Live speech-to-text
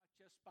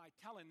by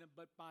telling them,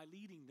 but by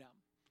leading them.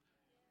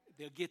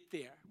 They'll get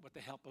there with the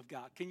help of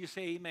God. Can you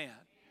say amen?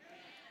 Amen.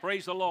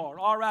 Praise the Lord.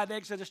 All right,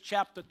 Exodus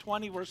chapter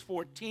 20, verse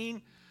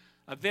 14.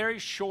 A very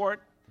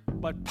short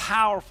but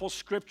powerful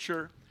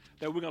scripture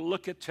that we're going to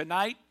look at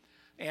tonight.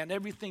 And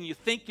everything you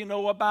think you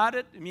know about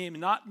it, you may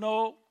not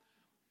know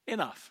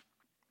enough.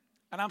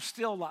 And I'm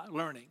still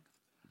learning.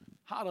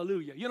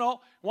 Hallelujah. You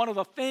know, one of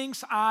the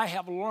things I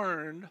have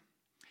learned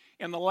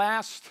in the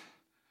last,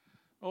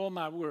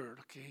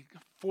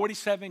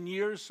 47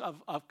 years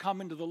of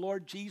coming to the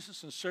Lord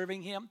Jesus and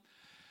serving Him,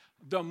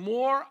 the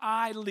more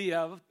I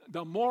live,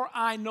 the more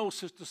I know,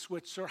 Sister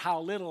Switzer,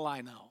 how little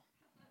I know.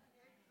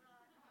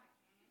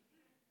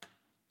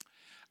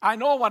 I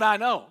know what I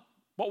know,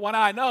 but what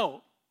I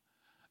know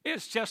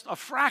is just a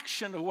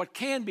fraction of what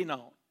can be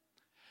known.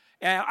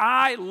 And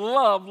I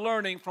love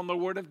learning from the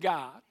Word of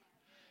God.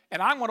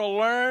 And I'm going to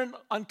learn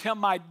until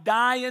my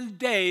dying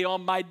day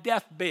on my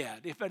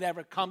deathbed, if it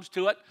ever comes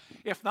to it.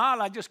 If not,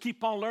 I just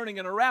keep on learning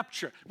in a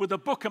rapture with a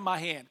book in my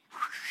hand.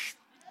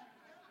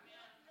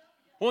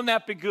 Wouldn't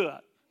that be good?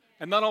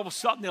 And then all of a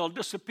sudden they'll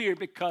disappear,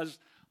 because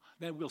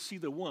then we'll see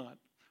the one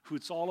who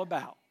it's all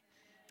about.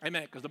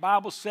 Amen. Because the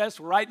Bible says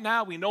right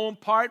now we know in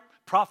part,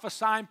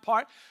 prophesy in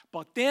part,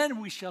 but then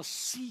we shall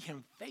see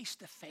Him face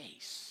to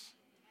face.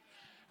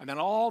 And then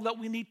all that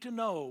we need to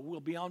know will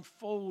be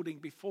unfolding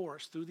before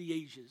us through the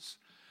ages.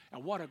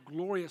 And what a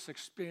glorious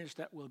experience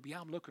that will be.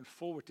 I'm looking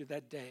forward to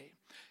that day.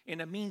 In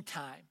the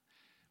meantime,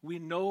 we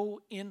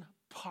know in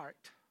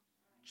part,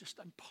 just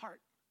in part.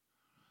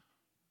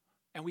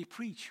 And we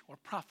preach or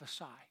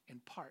prophesy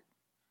in part.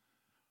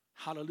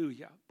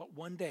 Hallelujah. But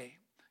one day,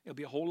 it'll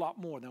be a whole lot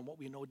more than what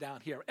we know down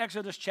here.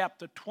 Exodus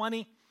chapter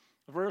 20,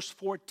 verse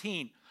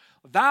 14.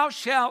 Thou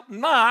shalt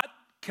not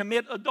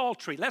commit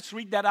adultery. Let's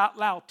read that out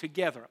loud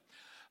together.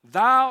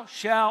 Thou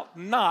shalt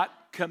not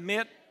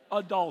commit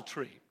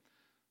adultery.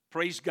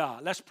 Praise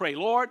God. Let's pray.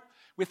 Lord,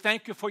 we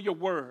thank You for Your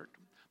word.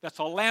 That's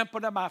a lamp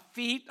unto my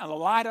feet and a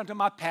light unto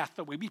my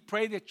pathway. We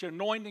pray that Your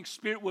anointing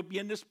Spirit will be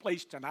in this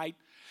place tonight.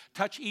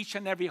 Touch each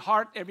and every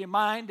heart, every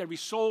mind, every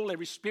soul,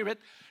 every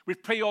spirit. We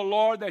pray, oh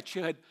Lord, that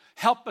You would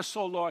help us,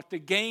 oh Lord, to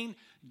gain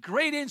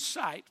great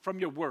insight from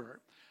Your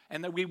word.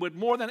 And that we would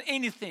more than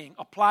anything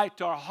apply it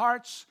to our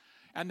hearts.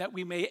 And that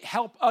we may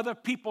help other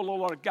people, oh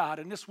Lord God,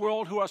 in this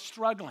world who are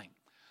struggling.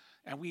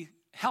 And we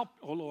help,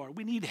 oh Lord,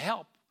 we need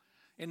help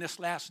in this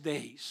last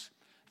days.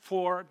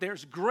 For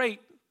there's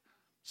great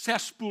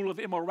cesspool of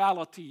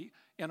immorality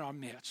in our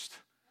midst.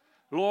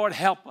 Lord,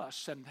 help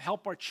us and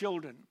help our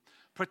children.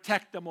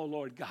 Protect them, oh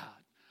Lord God.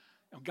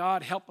 And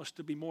God, help us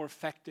to be more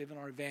effective in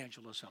our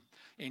evangelism.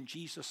 In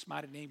Jesus'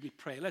 mighty name we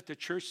pray. Let the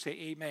church say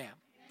amen.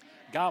 Amen.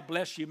 God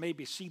bless you. You may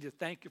be seated.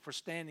 Thank you for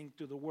standing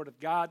to the word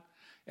of God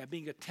and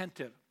being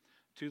attentive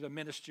to the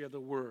ministry of the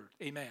word.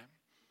 Amen.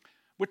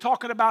 We're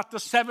talking about the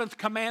seventh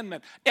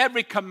commandment.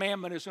 Every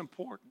commandment is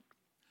important.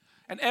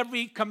 And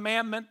every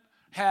commandment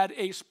had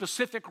a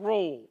specific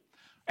role.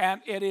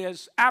 And it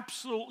is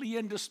absolutely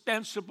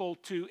indispensable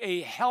to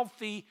a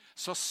healthy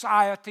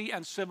society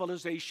and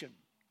civilization.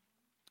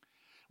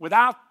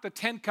 Without the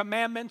 10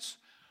 commandments,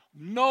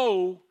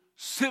 no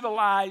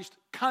civilized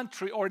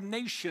country or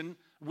nation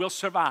will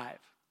survive.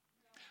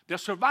 They'll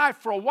survive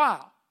for a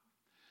while,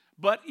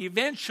 but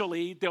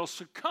eventually they'll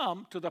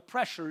succumb to the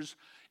pressures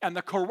and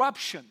the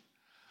corruption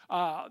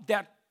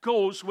that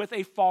goes with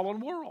a fallen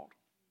world.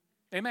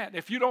 Amen.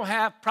 If you don't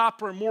have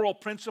proper moral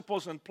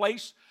principles in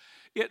place,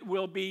 it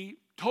will be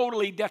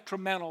totally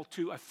detrimental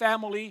to a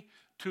family,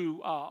 to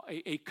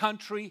a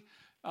country,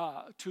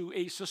 to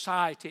a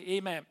society.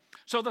 Amen.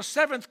 So the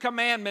seventh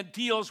commandment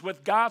deals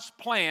with God's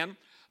plan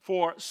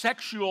for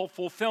sexual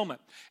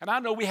fulfillment. And I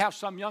know we have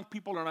some young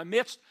people in our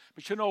midst,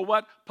 but you know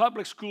what?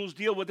 Public schools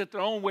deal with it their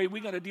own way.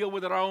 We're going to deal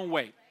with it our own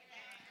way,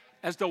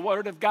 as the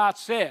Word of God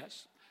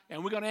says.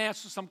 And we're going to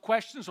answer some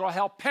questions, or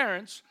help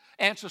parents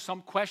answer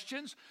some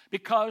questions,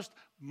 because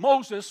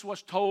Moses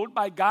was told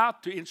by God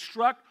to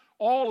instruct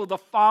all of the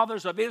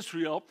fathers of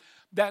Israel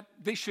that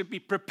they should be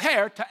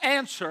prepared to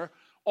answer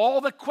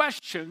all the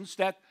questions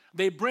that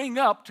they bring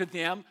up to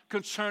them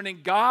concerning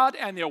God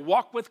and their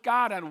walk with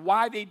God and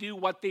why they do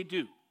what they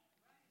do.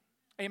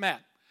 Amen.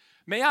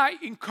 May I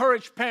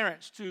encourage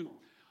parents to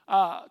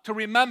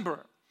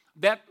remember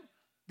that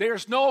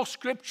there's no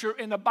scripture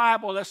in the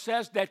Bible that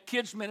says that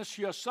kids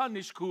ministry or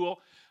Sunday school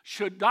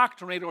should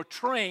doctrinate or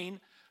train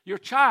your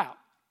child.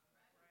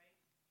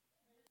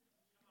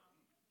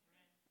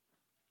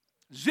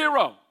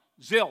 Zero.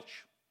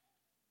 Zilch.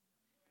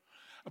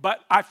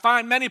 But I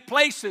find many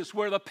places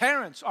where the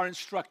parents are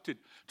instructed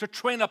to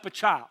train up a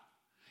child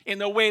in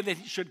the way that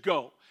he should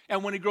go.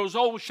 And when he grows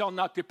old, shall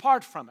not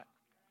depart from it.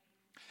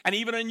 And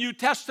even in the New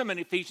Testament,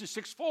 Ephesians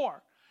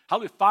 6:4, how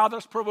the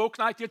fathers provoke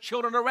not their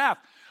children to wrath,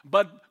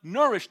 but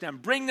nourish them,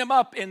 bring them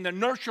up in the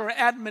nurture and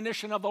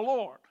admonition of the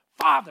Lord.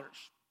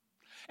 Fathers.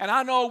 And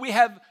I know we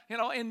have,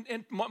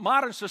 in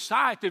modern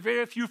society,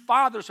 very few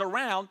fathers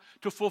around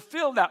to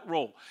fulfill that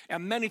role.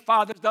 And many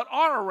fathers that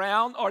are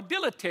around are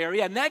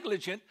dilatory and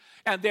negligent,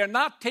 and they're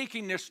not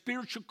taking their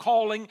spiritual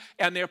calling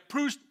and their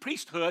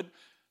priesthood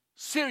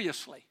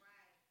seriously.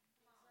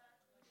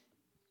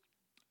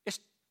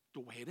 the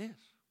way it is.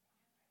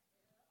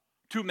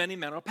 Too many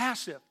men are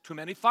passive. Too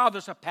many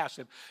fathers are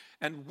passive.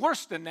 And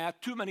worse than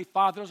that, too many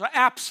fathers are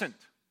absent.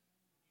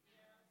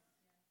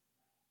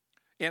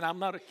 And I'm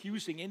not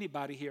accusing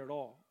anybody here at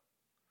all.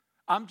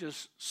 I'm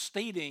just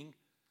stating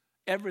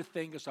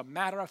everything as a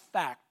matter of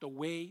fact, the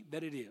way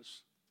that it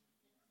is.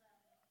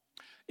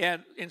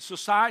 And in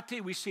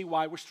society, we see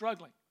why we're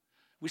struggling.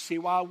 We see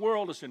why our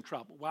world is in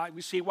trouble.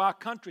 We see why our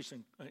country's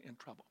in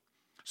trouble.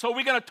 So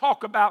we're going to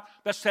talk about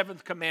the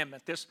seventh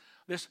commandment,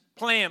 this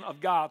plan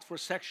of God for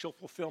sexual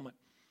fulfillment.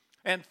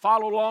 And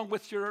follow along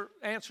with your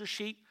answer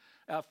sheet.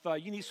 If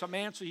you need some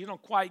answers, you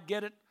don't quite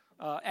get it,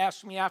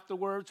 ask me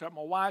afterwards, or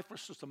my wife, or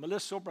Sister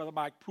Melissa, or Brother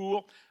Mike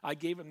Poole. I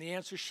gave him the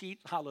answer sheet.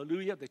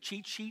 Hallelujah. The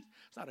cheat sheet.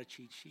 It's not a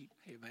cheat sheet.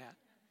 Amen.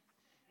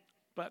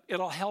 But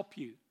it'll help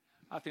you,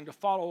 I think, to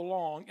follow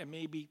along and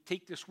maybe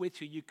take this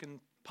with you. You can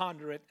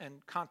ponder it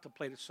and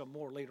contemplate it some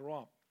more later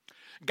on.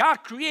 God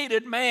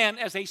created man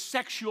as a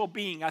sexual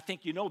being. I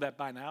think you know that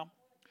by now.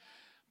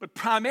 But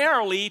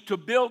primarily to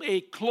build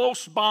a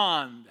close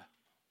bond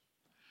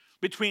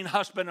between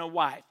husband and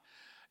wife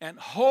and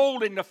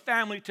holding the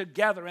family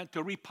together and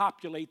to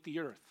repopulate the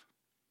earth.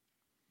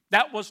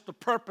 That was the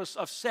purpose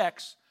of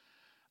sex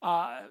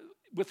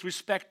with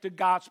respect to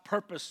God's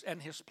purpose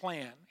and his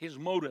plan, his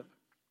motive.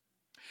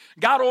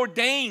 God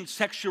ordained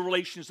sexual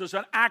relations as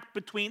an act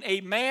between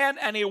a man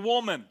and a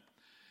woman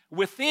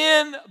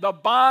within the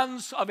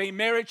bonds of a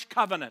marriage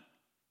covenant.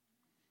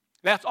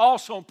 That's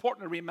also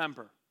important to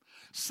remember.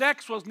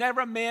 Sex was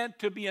never meant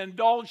to be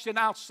indulged in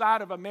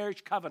outside of a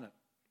marriage covenant.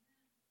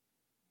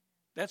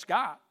 That's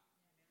God.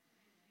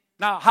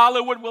 Now,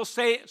 Hollywood will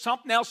say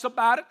something else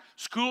about it.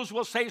 Schools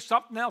will say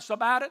something else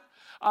about it.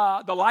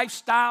 The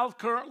lifestyle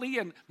currently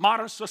in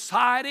modern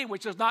society,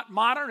 which is not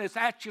modern, it's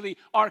actually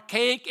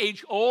archaic,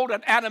 age-old,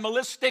 and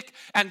animalistic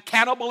and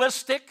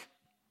cannibalistic.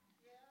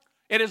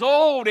 It is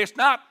old. It's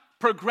not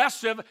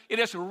progressive. It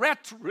is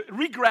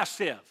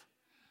regressive.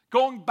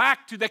 Going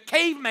back to the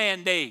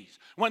caveman days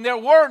when there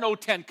were no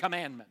 10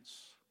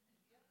 Commandments.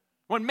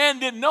 When men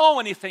didn't know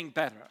anything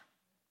better.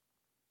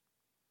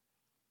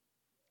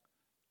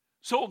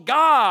 So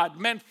God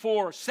meant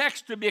for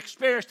sex to be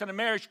experienced in a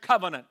marriage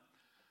covenant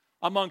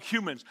among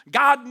humans.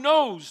 God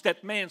knows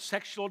that man's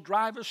sexual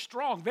drive is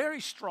strong, very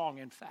strong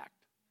in fact.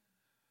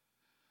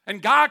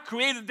 And God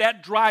created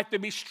that drive to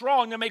be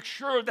strong to make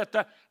sure that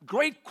the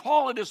great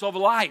qualities of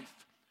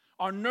life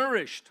are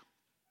nourished.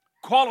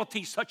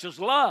 Qualities such as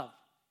love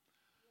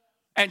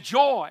and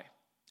joy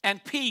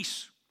and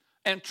peace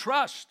and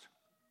trust,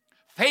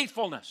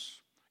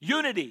 faithfulness,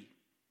 unity,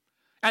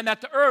 and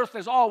that the earth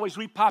is always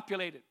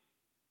repopulated.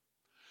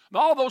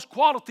 All those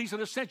qualities,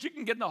 in a sense, you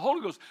can get in the Holy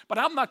Ghost. But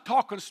I'm not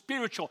talking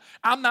spiritual.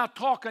 I'm not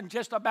talking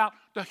just about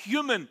the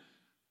human,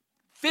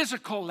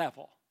 physical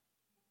level.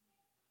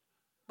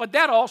 But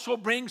that also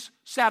brings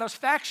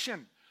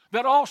satisfaction.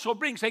 That also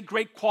brings a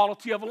great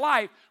quality of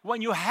life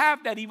when you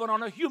have that even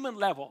on a human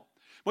level.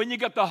 When you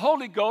get the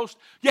Holy Ghost,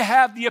 you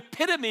have the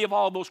epitome of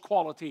all those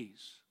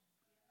qualities.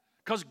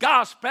 Because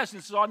God's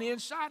presence is on the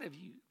inside of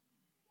you.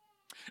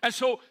 And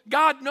so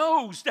God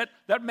knows that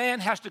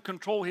man has to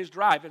control his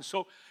drive. And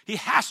so he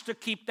has to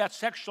keep that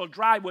sexual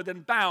drive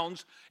within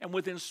bounds and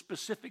within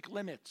specific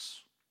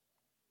limits.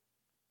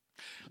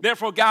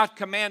 Therefore, God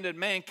commanded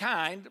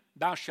mankind,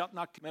 thou shalt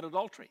not commit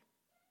adultery.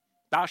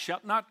 Thou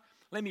shalt not,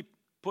 let me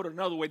put it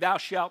another way, thou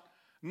shalt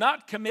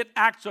not commit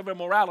acts of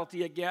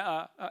immorality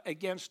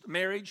against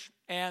marriage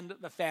and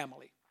the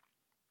family.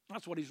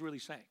 That's what he's really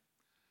saying.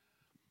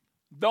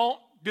 Don't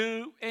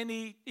do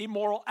any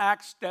immoral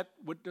acts that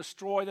would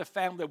destroy the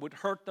family, that would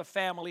hurt the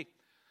family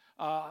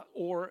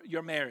or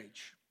your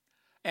marriage.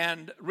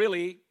 And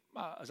really,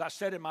 as I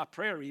said in my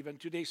prayer even,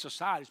 today's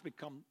society has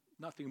become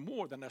nothing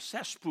more than a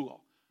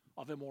cesspool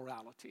of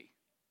immorality.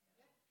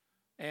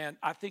 And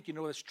I think you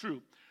know that's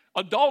true.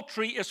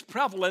 Adultery is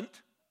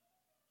prevalent.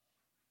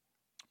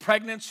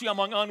 Pregnancy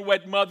among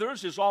unwed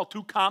mothers is all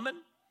too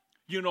common.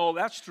 You know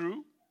that's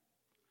true.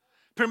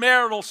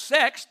 Premarital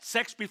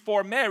sex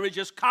before marriage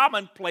is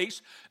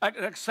commonplace,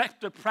 an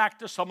accepted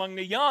practice among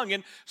the young,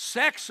 and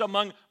sex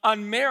among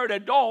unmarried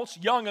adults,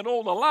 young and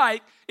old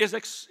alike, is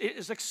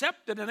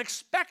accepted and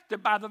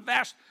expected by the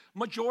vast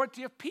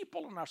majority of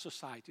people in our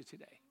society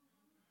today.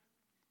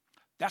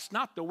 That's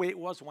not the way it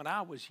was when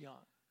I was young.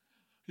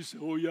 You say,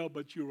 oh yeah,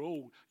 but you're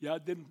old. Yeah,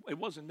 it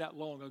wasn't that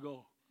long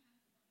ago.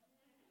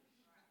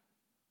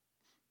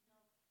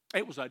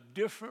 It was a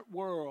different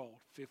world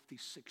 50,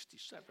 60,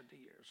 70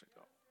 years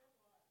ago.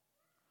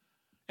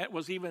 It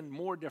was even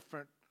more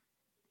different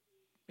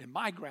in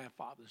my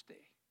grandfather's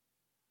day.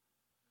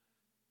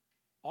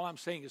 All I'm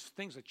saying is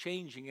things are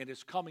changing and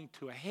it's coming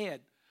to a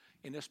head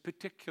in this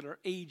particular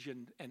age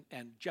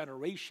and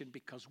generation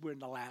because we're in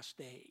the last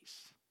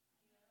days.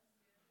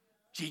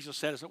 Jesus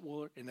said, as it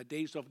were, in the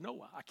days of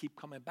Noah. I keep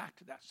coming back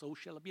to that. So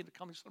shall it be in the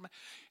coming of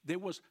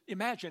man.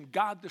 Imagine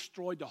God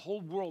destroyed the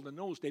whole world in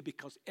those days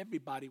because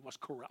everybody was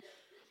corrupt.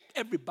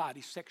 Everybody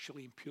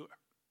sexually impure.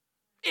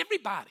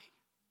 Everybody.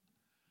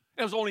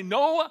 It was only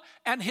Noah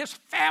and his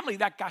family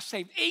that got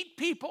saved. 8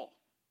 people.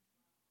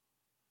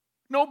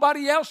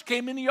 Nobody else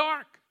came in the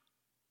ark.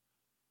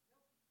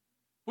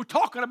 We're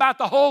talking about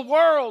the whole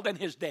world in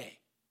his day.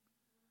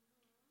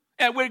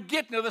 And we're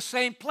getting to the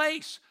same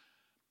place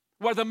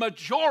where the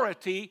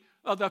majority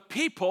of the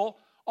people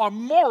are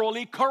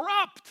morally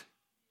corrupt.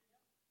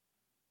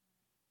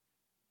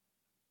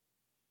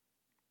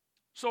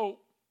 So,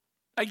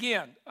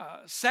 again,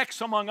 sex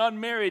among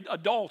unmarried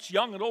adults,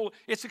 young and old,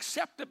 it's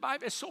accepted by,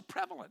 it's so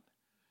prevalent.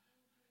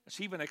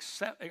 It's even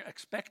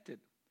expected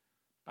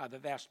by the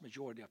vast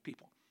majority of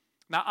people.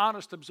 Now,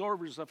 honest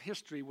observers of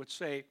history would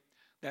say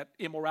that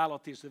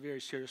immorality is a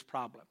very serious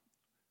problem,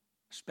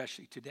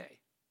 especially today.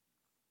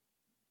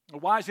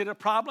 Why is it a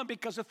problem?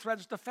 Because it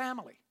threatens the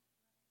family.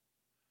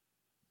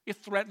 It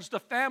threatens the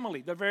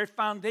family, the very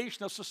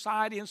foundation of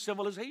society and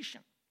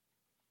civilization.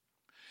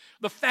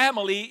 The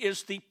family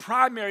is the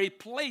primary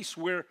place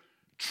where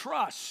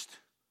trust,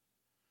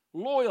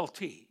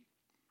 loyalty,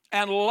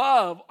 and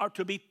love are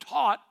to be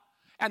taught,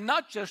 and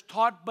not just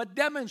taught, but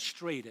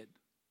demonstrated.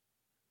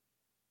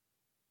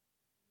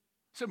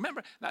 So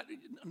remember,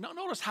 now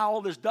notice how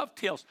all this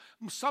dovetails.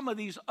 Some of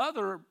these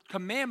other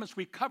commandments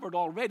we covered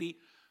already,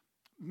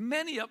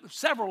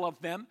 several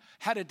of them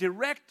had a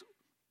direct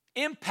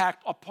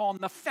impact upon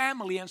the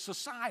family and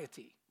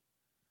society.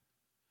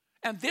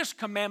 And this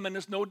commandment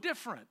is no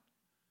different.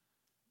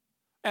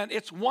 And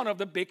it's one of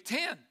the big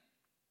 10.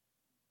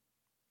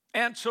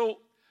 And so,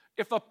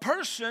 if a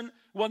person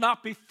will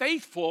not be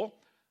faithful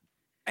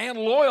and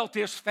loyal to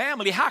his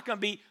family, how can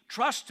he be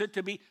trusted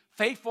to be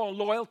faithful and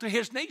loyal to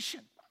his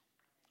nation,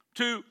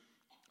 to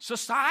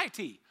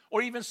society,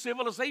 or even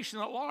civilization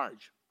at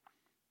large?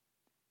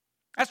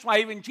 That's why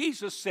even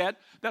Jesus said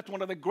that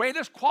one of the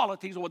greatest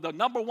qualities, or the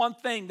number one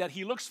thing that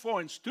he looks for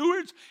in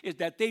stewards, is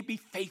that they be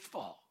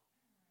faithful.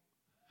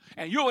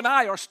 And you and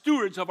I are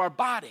stewards of our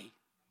body.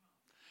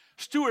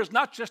 Stewards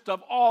not just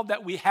of all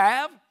that we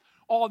have,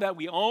 all that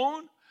we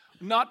own,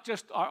 not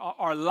just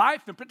our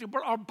life in particular,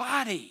 but our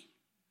body.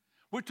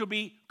 We're to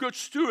be good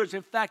stewards.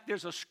 In fact,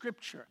 there's a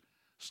scripture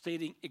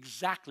stating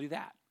exactly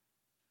that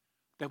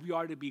we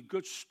are to be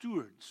good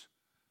stewards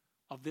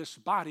of this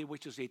body,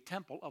 which is a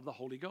temple of the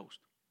Holy Ghost.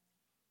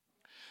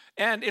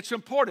 And it's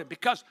important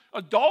because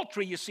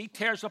adultery, you see,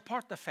 tears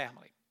apart the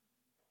family.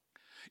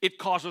 It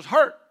causes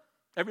hurt.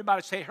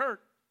 Everybody say hurt.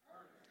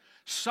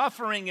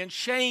 Suffering and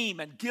shame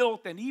and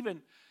guilt, and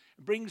even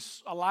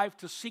brings a life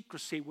to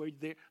secrecy where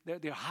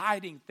they're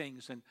hiding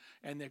things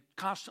and they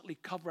constantly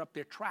cover up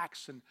their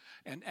tracks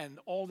and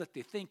all that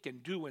they think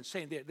and do and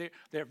say.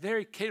 They're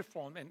very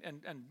careful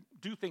and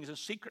do things in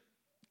secret.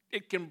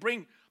 It can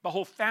bring the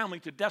whole family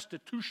to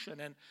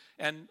destitution,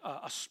 and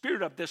a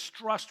spirit of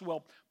distrust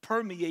will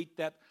permeate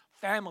that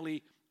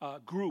family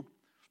group.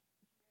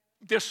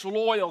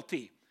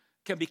 Disloyalty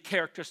can be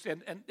characteristic,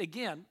 and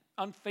again,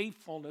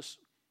 unfaithfulness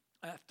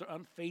after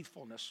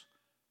unfaithfulness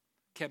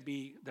can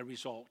be the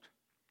result.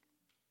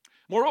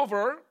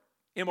 Moreover,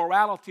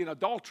 immorality and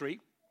adultery,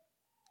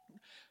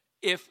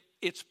 if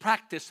it's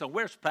practiced and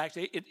where it's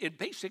practiced, it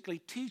basically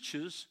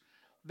teaches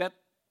that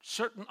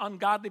certain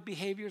ungodly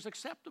behavior is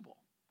acceptable.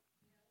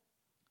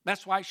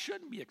 That's why it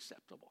shouldn't be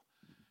acceptable.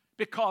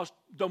 Because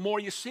the more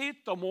you see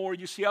it, the more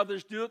you see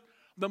others do it,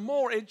 the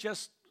more it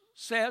just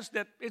says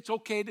that it's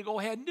okay to go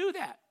ahead and do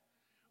that.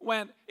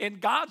 When in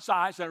God's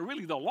eyes, and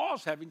really the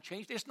laws haven't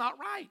changed, it's not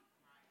right.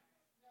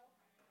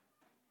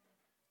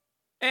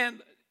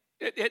 And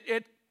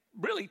it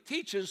really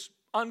teaches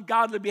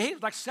ungodly behavior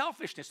like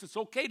selfishness. It's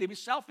okay to be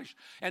selfish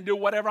and do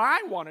whatever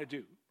I want to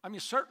do. I mean,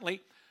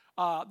 certainly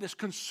this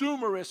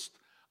consumerist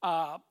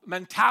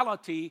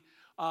mentality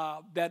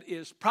that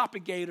is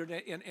propagated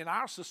in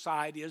our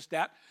society is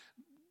that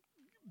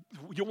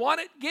you want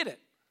it, get it.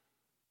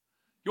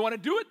 You want to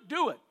do it,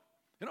 do it.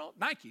 You know,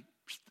 Nike,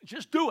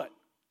 just do it.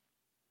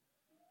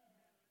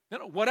 You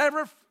know,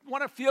 whatever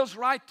feels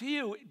right to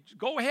you,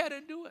 go ahead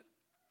and do it.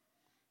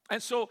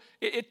 And so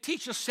it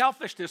teaches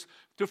selfishness,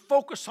 to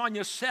focus on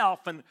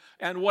yourself,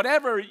 and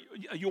whatever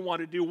you want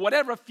to do,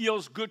 whatever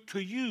feels good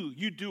to you,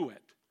 you do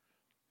it.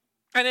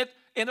 And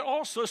it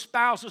also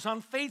espouses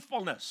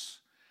unfaithfulness,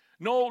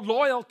 no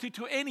loyalty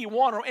to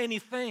anyone or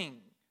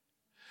anything.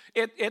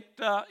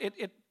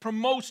 It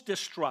promotes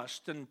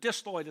distrust and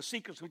disloyalty, the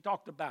secrets we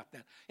talked about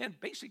that, and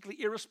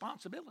basically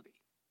irresponsibility.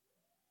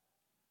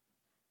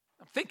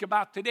 Think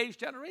about today's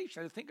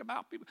generation. Think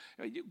about people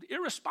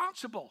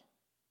irresponsible.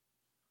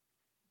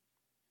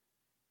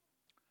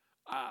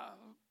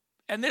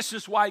 And this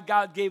is why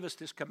God gave us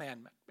this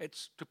commandment.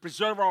 It's to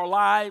preserve our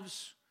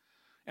lives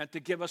and to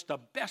give us the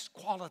best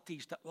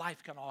qualities that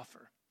life can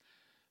offer.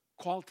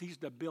 Qualities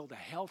that build a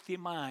healthy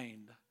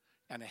mind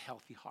and a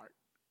healthy heart.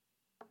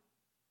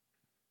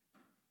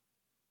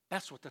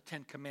 That's what the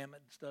 10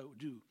 Commandments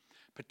do,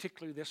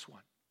 particularly this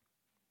one.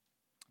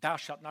 Thou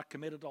shalt not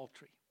commit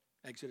adultery.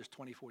 Exodus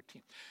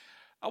 20:14.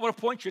 I want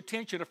to point your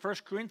attention to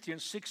 1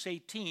 Corinthians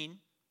 6:18.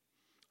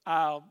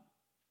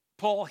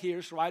 Paul here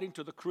is writing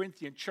to the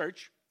Corinthian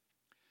church.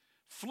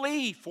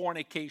 Flee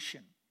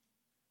fornication.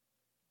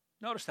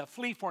 Notice that,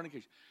 flee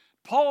fornication.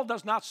 Paul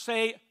does not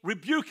say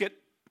rebuke it.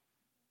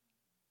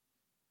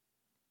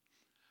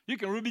 You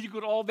can rebuke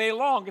it all day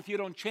long if you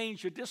don't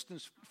change your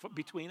distance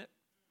between it.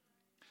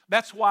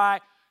 That's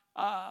why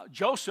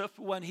Joseph,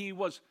 when he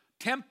was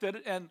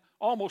tempted and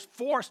almost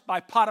forced by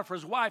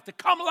Potiphar's wife to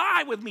come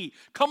lie with me,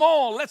 come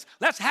on,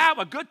 let's have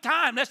a good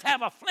time, let's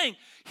have a fling,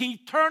 he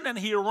turned and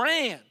he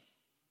ran.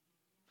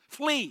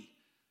 Flee.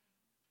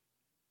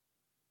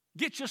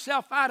 Get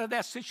yourself out of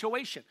that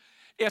situation.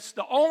 It's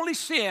the only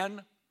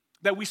sin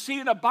that we see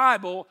in the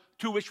Bible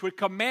to which we're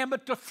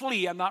commanded to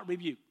flee and not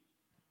rebuke.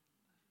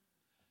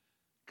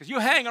 Because you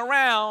hang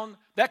around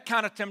that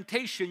kind of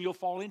temptation, you'll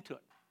fall into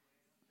it.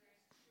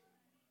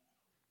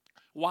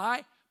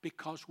 Why?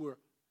 Because we're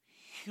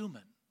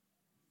human.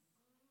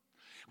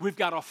 We've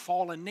got a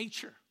fallen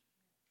nature.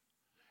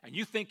 And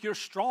you think you're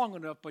strong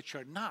enough, but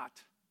you're not.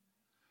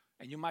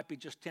 And you might be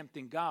just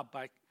tempting God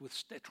by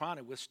trying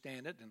to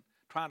withstand it and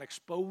trying to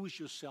expose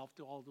yourself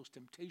to all those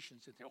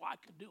temptations and say, oh, I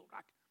can do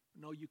it.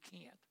 No, you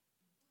can't.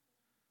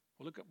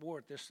 We'll look at more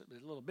at this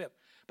a little bit.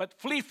 But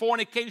flee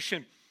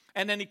fornication.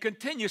 And then he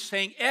continues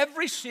saying,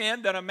 every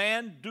sin that a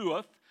man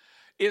doeth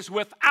is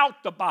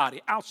without the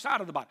body,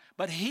 outside of the body.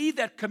 But he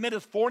that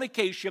committeth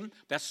fornication,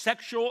 that's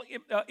sexual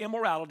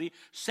immorality,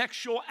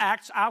 sexual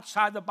acts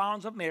outside the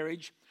bounds of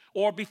marriage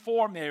or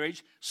before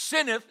marriage,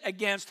 sinneth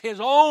against his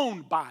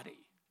own body.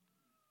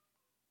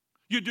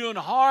 You're doing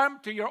harm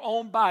to your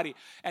own body.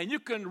 And you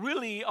can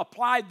really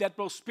apply that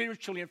both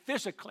spiritually and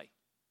physically,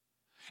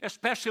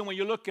 especially when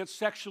you look at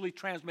sexually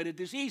transmitted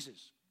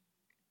diseases,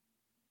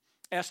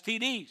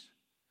 STDs.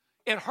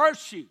 It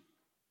hurts you.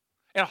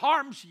 It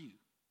harms you.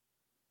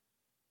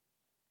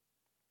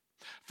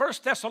 1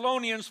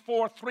 Thessalonians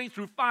 4, 3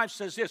 through 5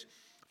 says this,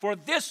 for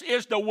this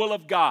is the will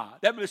of God.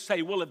 That means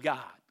say will of God.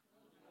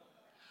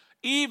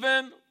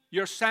 Even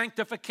your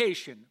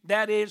sanctification,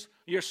 that is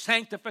your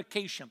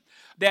sanctification,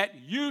 that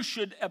you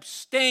should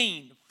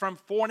abstain from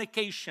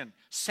fornication,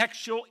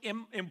 sexual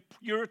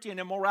impurity and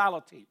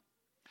immorality,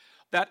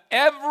 that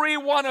every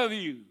one of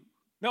you,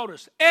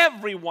 notice,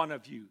 every one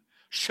of you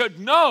should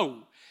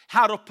know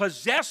how to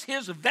possess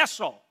his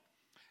vessel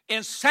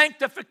in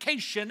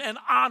sanctification and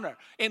honor,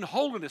 in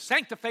holiness.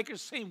 Sanctification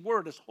is the same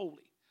word as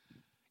holy.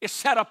 It's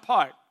set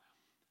apart.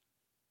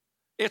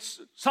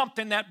 It's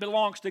something that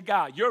belongs to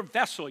God. Your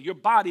vessel, your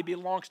body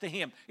belongs to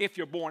him if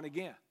you're born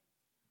again.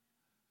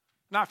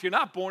 Now, if you're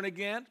not born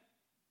again,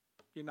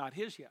 you're not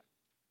his yet,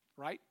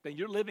 right? Then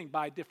you're living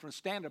by a different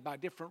standard, by a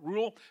different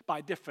rule, by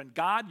a different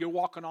God. You're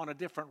walking on a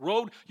different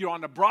road. You're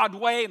on the broad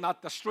way,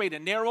 not the straight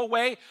and narrow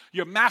way.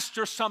 Your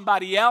master's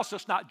somebody else.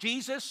 It's not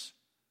Jesus.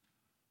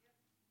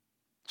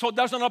 So it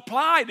doesn't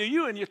apply to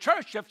you in your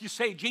church if you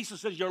say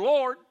Jesus is your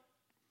Lord.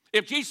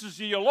 If Jesus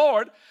is your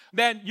Lord,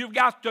 then you've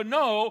got to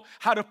know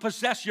how to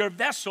possess your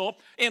vessel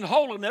in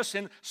holiness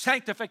and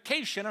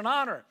sanctification and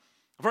honor.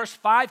 Verse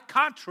 5,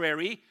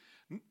 contrary,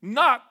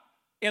 not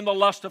in the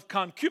lust of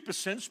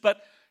concupiscence,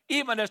 but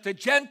even as the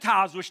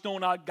Gentiles which know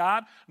not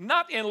God,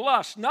 not in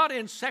lust, not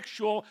in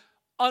sexual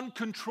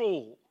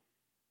uncontrol,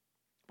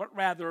 but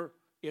rather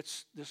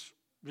it's this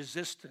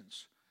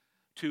resistance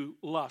to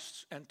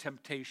lusts and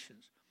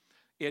temptations.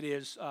 It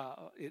is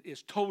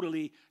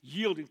totally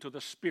yielding to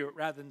the Spirit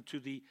rather than to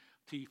the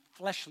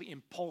fleshly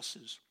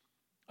impulses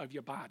of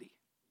your body.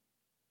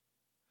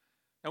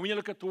 Now, when you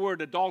look at the word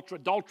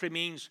adultery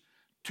means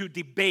to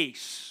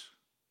debase.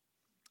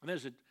 And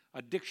there's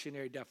a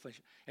dictionary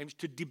definition. It means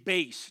to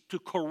debase, to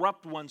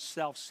corrupt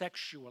oneself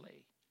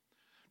sexually,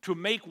 to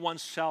make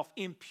oneself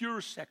impure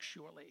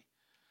sexually.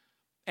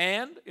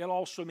 And it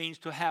also means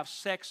to have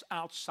sex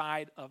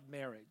outside of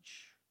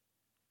marriage.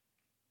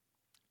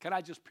 Can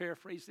I just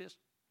paraphrase this?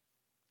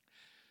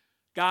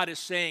 God is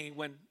saying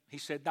when he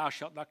said, thou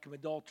shalt not commit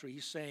adultery,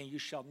 he's saying you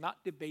shall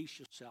not debase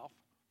yourself,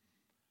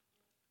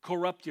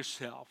 corrupt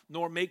yourself,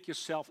 nor make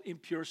yourself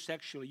impure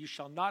sexually. You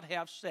shall not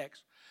have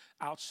sex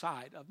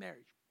outside of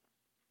marriage.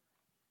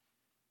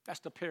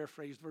 That's the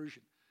paraphrased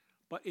version.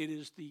 But it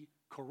is the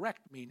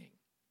correct meaning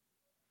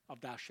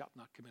of thou shalt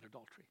not commit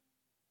adultery.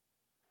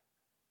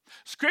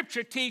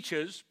 Scripture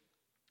teaches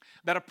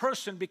that a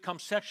person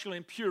becomes sexually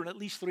impure in at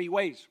least three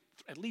ways.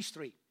 At least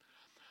three.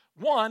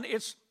 One,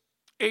 it's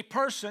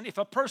if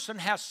a person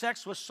has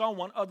sex with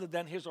someone other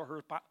than his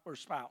or her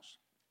spouse.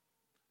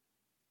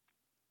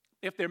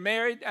 If they're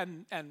married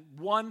and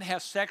one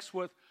has sex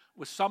with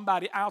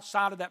somebody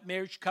outside of that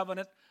marriage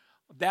covenant,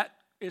 that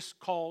is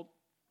called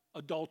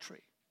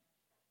adultery.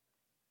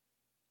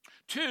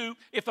 Two,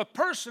 if a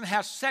person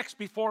has sex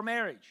before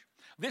marriage,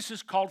 this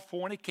is called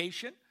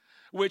fornication,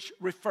 which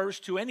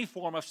refers to any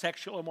form of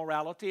sexual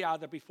immorality,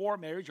 either before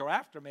marriage or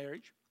after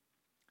marriage.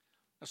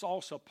 That's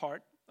also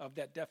part of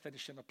that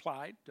definition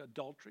applied to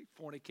adultery,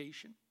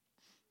 fornication.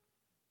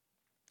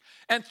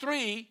 And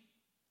three,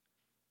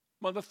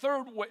 well, the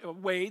third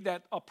way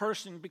that a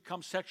person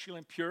becomes sexually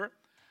impure,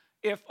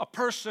 if a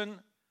person,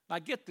 now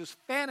get this,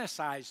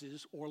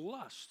 fantasizes or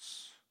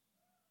lusts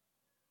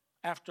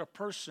after a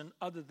person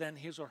other than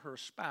his or her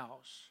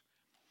spouse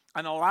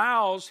and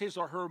allows his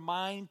or her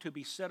mind to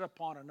be set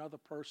upon another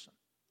person.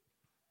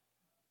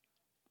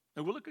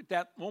 And we'll look at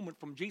that moment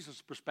from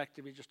Jesus'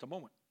 perspective in just a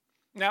moment.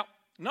 Now,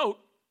 note,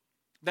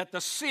 that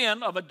the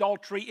sin of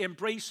adultery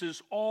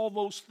embraces all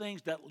those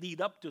things that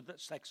lead up to the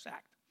sex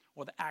act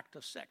or the act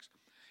of sex.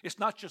 It's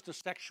not just the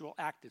sexual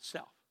act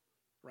itself,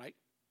 right?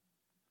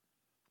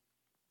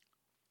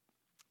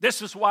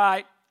 This is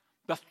why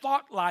the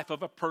thought life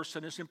of a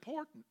person is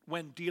important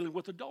when dealing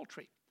with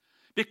adultery,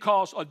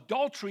 because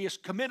adultery is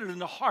committed in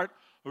the heart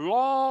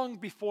long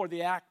before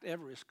the act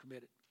ever is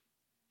committed.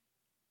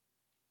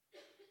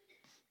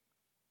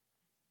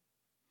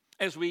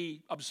 As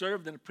we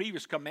observed in the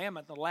previous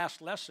commandment, the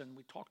last lesson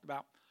we talked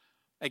about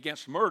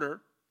against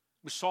murder,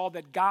 we saw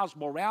that God's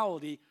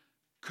morality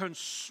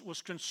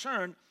was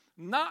concerned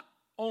not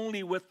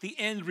only with the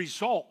end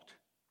result,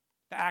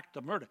 the act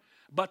of murder,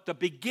 but the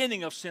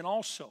beginning of sin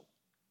also.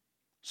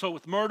 So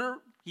with murder,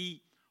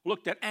 he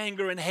looked at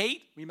anger and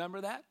hate,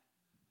 remember that?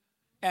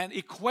 And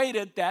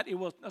equated that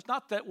it's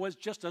not that it was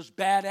just as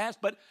bad as,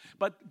 but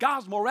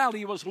God's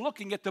morality was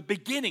looking at the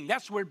beginning.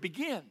 That's where it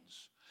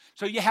begins.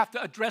 So you have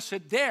to address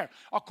it there.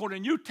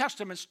 According to New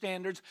Testament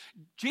standards,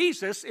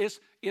 Jesus is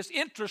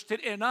interested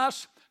in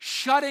us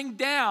shutting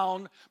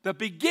down the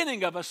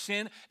beginning of a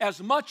sin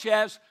as much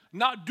as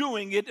not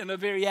doing it in the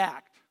very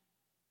act.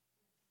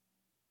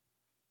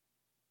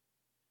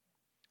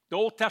 The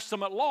Old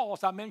Testament law,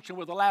 as I mentioned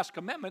with the last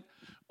commandment,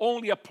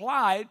 only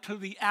applied to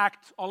the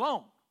act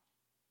alone.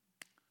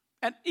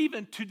 And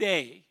even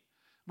today,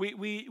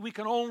 we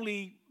can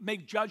only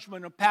make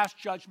judgment or pass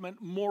judgment,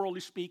 morally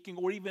speaking,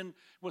 or even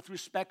with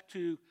respect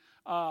to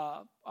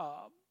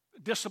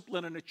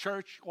discipline in the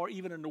church or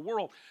even in the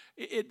world.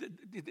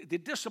 The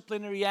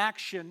disciplinary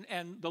action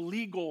and the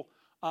legal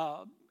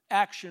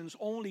actions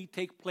only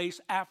take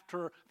place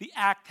after the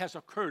act has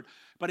occurred.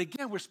 But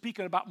again, we're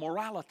speaking about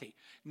morality,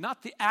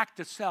 not the act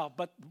itself,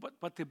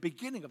 but the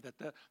beginning of it,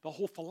 the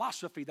whole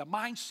philosophy, the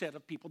mindset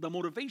of people, the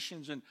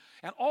motivations, and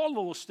all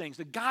those things.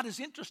 That God is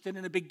interested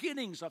in the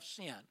beginnings of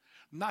sin,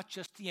 not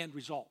just the end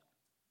result.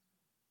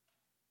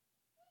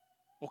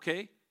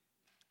 Okay?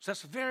 So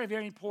that's very,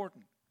 very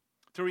important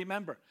to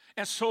remember.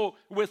 And so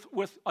with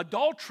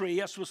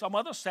adultery, as with some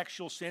other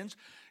sexual sins,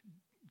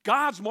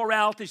 God's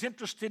morality is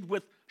interested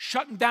with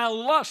shutting down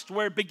lust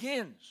where it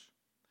begins.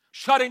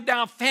 Shutting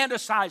down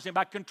fantasizing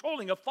by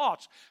controlling of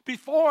thoughts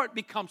before it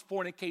becomes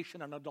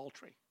fornication and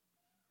adultery.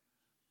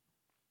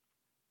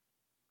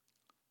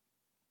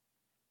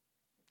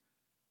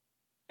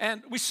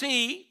 And we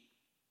see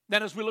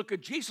that as we look at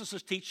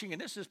Jesus' teaching,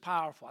 and this is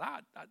powerful. I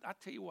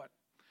tell you what,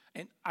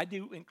 and I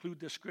do include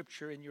this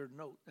scripture in your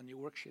note, in your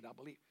worksheet, I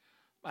believe.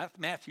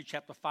 Matthew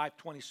chapter 5,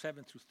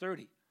 27 through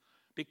 30.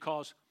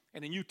 Because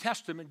in the New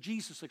Testament,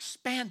 Jesus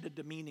expanded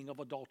the meaning of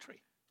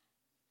adultery.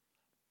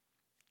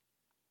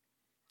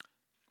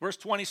 Verse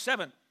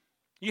 27,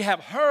 you have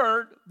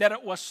heard that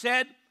it was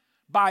said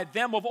by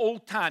them of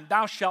old time,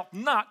 thou shalt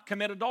not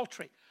commit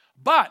adultery.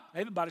 But,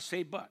 everybody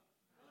say but.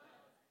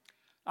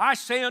 I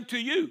say unto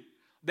you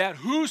that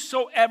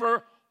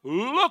whosoever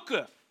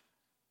looketh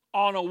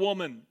on a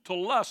woman to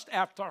lust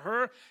after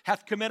her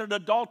hath committed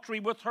adultery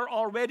with her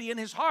already in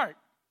his heart.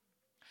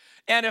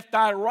 And if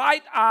thy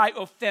right eye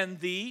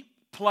offend thee,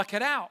 pluck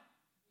it out,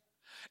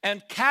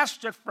 and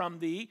cast it from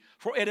thee,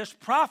 for it is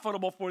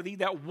profitable for thee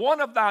that one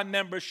of thy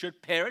members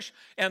should perish,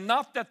 and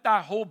not that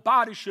thy whole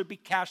body should be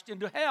cast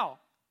into hell.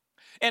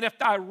 And if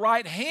thy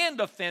right hand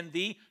offend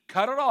thee,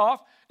 cut it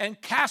off, and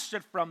cast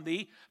it from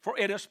thee, for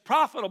it is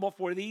profitable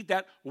for thee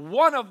that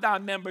one of thy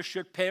members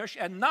should perish,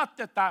 and not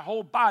that thy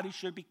whole body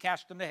should be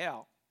cast into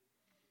hell.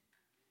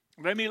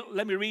 Let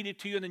me read it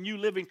to you in the New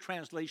Living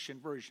Translation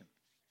version.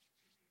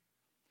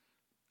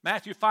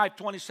 Matthew 5,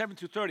 27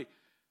 through 30.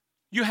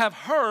 You have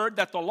heard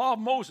that the law of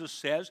Moses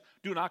says,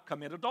 do not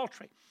commit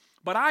adultery.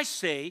 But I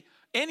say,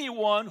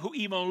 anyone who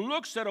even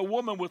looks at a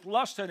woman with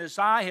lust in his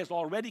eye has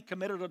already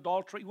committed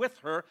adultery with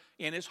her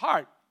in his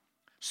heart.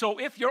 So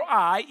if your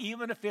eye,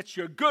 even if it's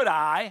your good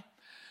eye,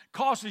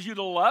 causes you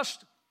to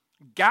lust,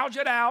 gouge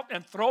it out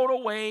and throw it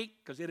away,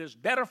 because it is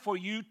better for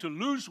you to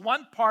lose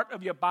one part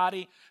of your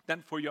body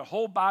than for your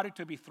whole body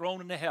to be thrown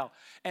into hell.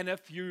 And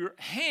if your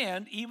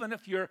hand, even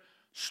if your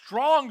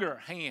stronger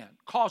hand,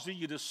 causes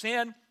you to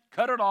sin,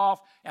 cut it off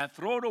and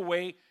throw it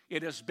away.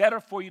 It is better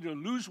for you to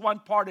lose one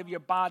part of your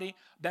body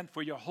than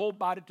for your whole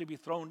body to be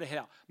thrown to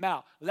hell.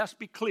 Now, let's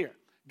be clear.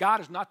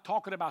 God is not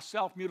talking about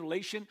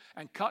self-mutilation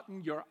and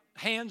cutting your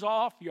hands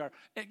off, your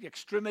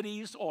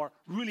extremities, or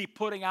really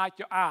putting out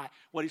your eye.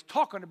 What he's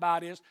talking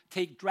about is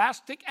take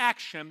drastic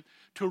action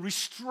to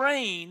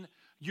restrain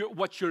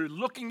what you're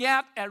looking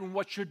at and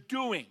what you're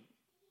doing.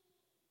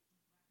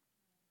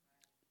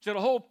 So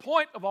the whole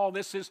point of all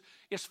this is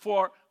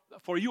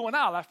for you and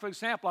I. Like, for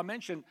example, I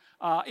mentioned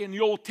in the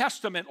Old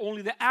Testament,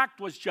 only the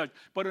act was judged.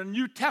 But in the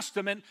New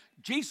Testament,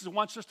 Jesus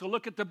wants us to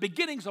look at the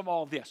beginnings of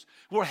all this.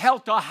 We're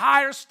held to a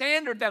higher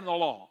standard than the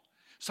law.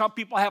 Some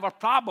people have a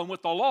problem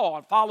with the law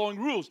and following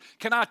rules.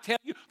 Can I tell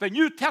you, the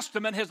New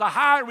Testament has a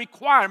higher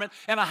requirement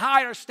and a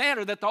higher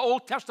standard that the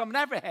Old Testament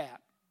never had.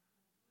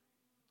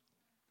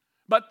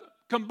 But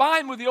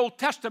combined with the Old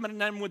Testament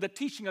and then with the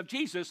teaching of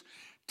Jesus,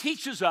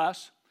 teaches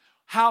us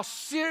how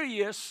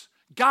serious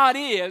God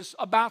is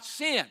about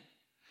sin.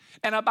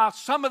 And about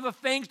some of the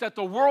things that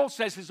the world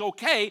says is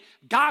okay,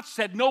 God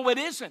said, no, it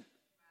isn't.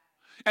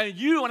 And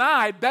you and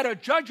I better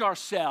judge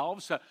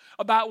ourselves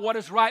about what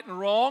is right and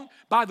wrong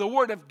by the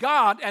Word of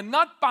God and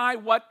not by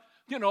what,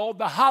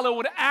 the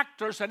Hollywood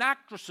actors and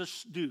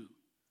actresses do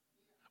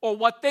or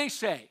what they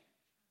say.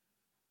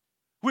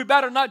 We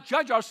better not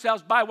judge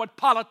ourselves by what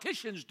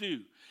politicians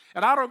do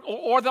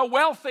or the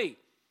wealthy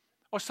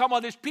or some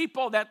of these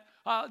people that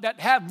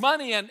have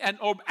money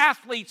or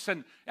athletes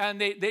and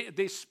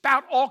they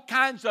spout all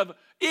kinds of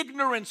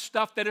ignorant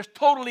stuff that is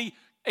totally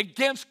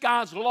against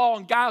God's law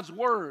and God's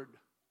Word.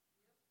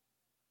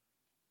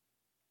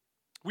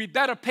 We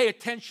better pay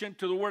attention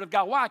to the Word of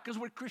God. Why? Because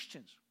we're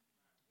Christians.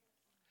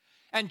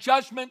 And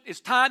judgment, it's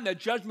time that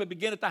judgment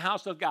begin at the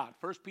house of God.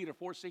 1 Peter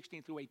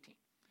 4:16 through 18.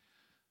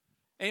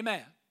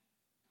 Amen.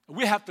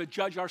 We have to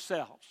judge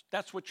ourselves.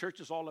 That's what church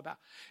is all about.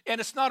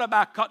 And it's not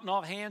about cutting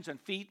off hands and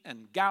feet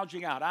and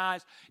gouging out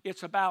eyes.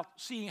 It's about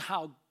seeing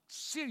how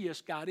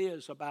serious God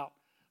is about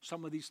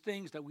some of these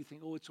things that we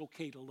think, oh, it's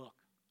okay to look.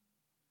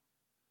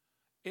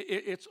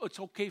 It's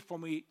okay for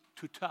me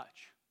to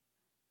touch.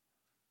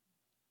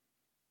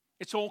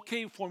 It's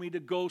okay for me to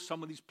go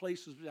some of these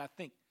places that I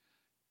think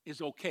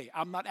is okay.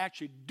 I'm not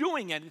actually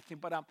doing anything,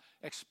 but I'm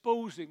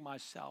exposing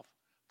myself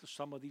to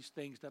some of these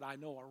things that I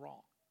know are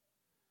wrong.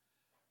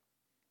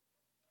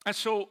 And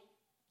so,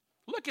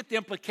 look at the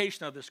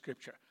implication of the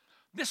scripture.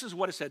 This is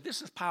what it said.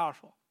 This is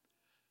powerful.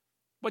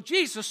 What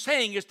Jesus is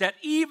saying is that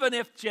even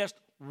if just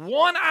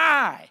one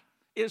eye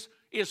is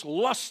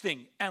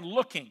lusting and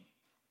looking,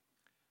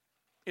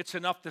 it's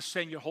enough to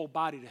send your whole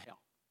body to hell.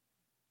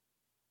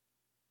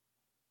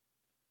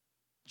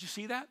 Did you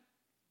see that?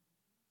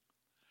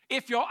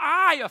 If your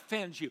eye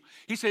offends you,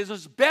 he says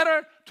it's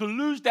better to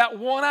lose that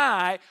one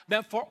eye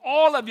than for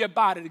all of your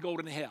body to go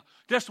to hell.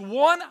 Just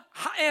one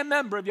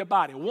member of your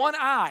body, one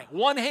eye,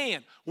 one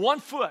hand, one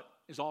foot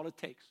is all it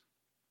takes.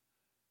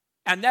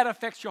 And that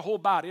affects your whole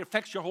body. It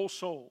affects your whole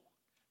soul.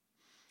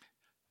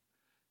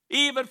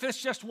 Even if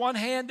it's just one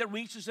hand that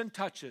reaches and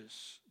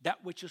touches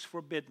that which is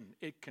forbidden,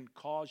 it can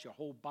cause your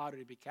whole body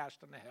to be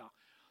cast into hell.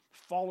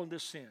 Fall into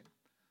sin.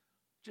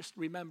 Just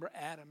remember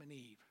Adam and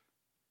Eve.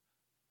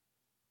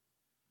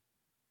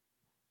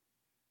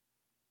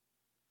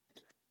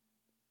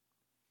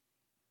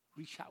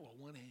 Reach out with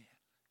one hand.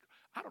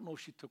 I don't know if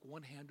she took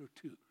one hand or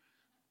two.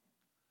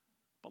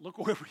 But look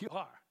wherever you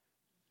are.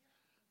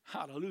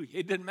 Hallelujah.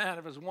 It didn't matter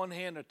if it was one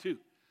hand or two.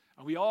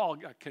 And we all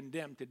got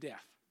condemned to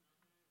death.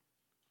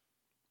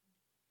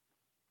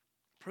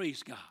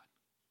 Praise God.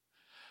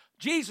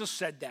 Jesus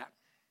said that.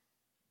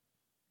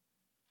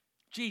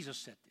 Jesus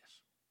said this.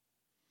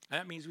 And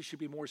that means we should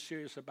be more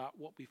serious about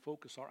what we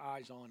focus our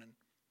eyes on and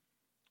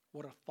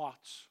what our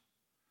thoughts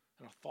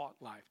and our thought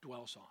life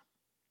dwells on.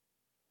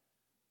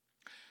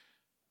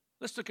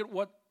 Let's look at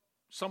what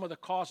some of the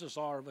causes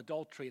are of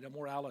adultery and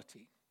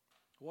immorality.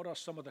 What are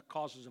some of the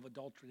causes of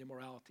adultery and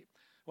immorality?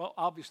 Well,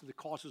 obviously the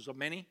causes are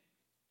many.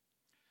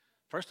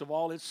 First of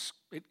all, it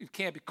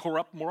can't be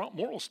corrupt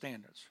moral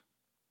standards.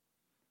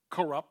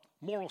 Corrupt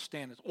moral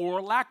standards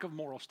or lack of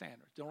moral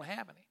standards. They don't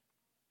have any.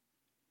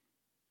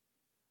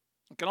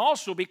 It can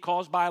also be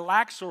caused by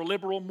lax or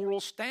liberal moral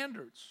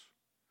standards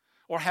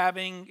or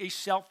having a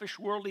selfish,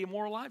 worldly,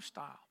 immoral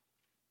lifestyle.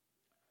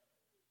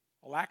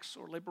 Lax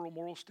or liberal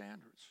moral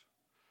standards.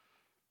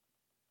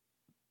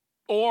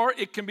 Or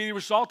it can be the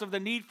result of the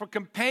need for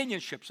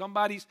companionship.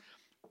 Somebody's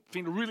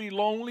feeling really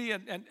lonely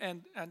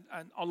and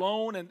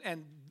alone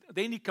and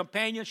they need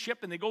companionship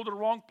and they go to the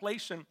wrong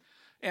place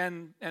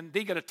and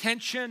they get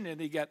attention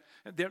and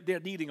they're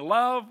needing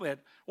love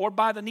or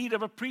by the need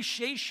of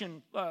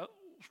appreciation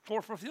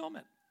for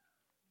fulfillment.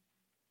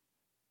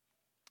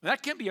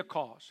 That can be a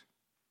cause.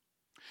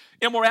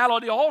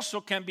 Immorality also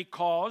can be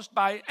caused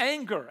by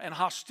anger and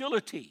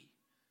hostility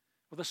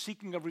or the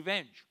seeking of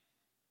revenge.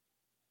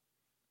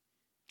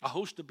 A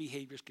host of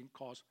behaviors can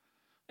cause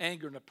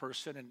anger in a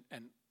person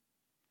and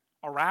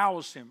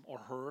arouse him or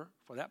her,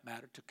 for that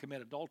matter, to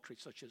commit adultery,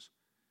 such as,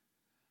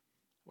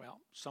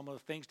 some of the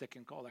things that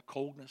can cause that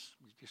coldness,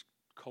 just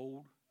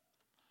cold,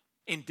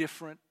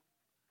 indifferent,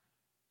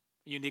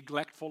 you're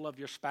neglectful of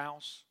your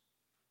spouse,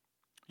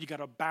 you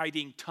got a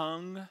biting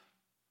tongue,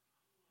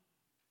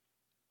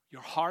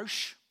 you're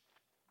harsh,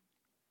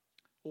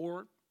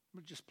 or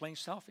just plain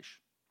selfish.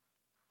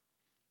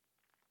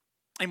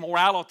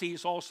 Immorality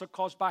is also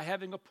caused by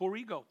having a poor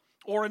ego,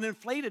 or an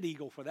inflated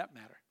ego for that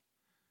matter.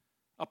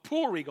 A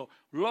poor ego,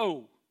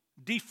 low,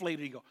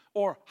 deflated ego,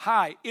 or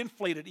high,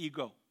 inflated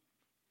ego.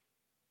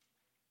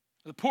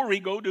 The poor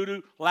ego due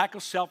to lack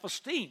of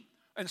self-esteem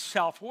and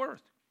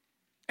self-worth.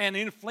 And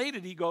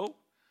inflated ego,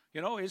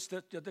 is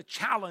the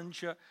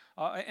challenge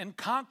and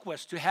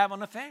conquest to have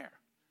an affair,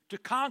 to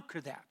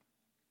conquer that.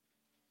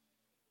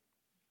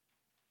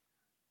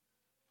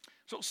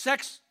 So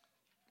sex,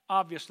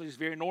 obviously, is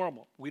very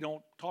normal. We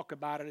don't talk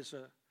about it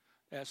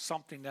as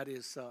something that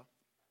is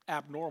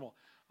abnormal.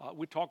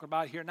 We talk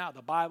about it here now.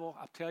 The Bible,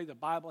 I'll tell you, the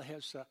Bible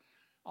has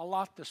a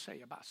lot to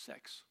say about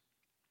sex.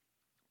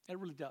 It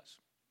really does.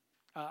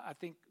 I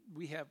think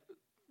we have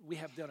we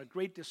have done a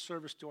great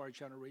disservice to our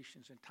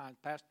generations in times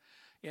past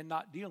in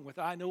not dealing with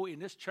it. I know in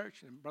this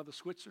church, and Brother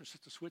Switzer and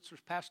Sister Switzer's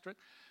pastorate,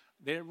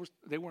 there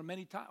were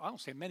many times, I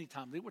don't say many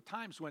times, there were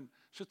times when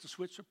Sister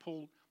Switzer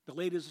pulled the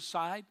ladies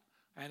aside,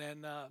 and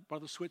then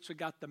Brother Switzer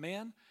got the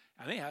men,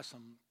 and they had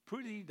some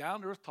pretty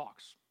down-to-earth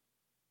talks.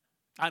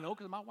 I know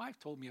because my wife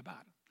told me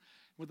about it.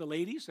 With the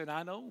ladies, and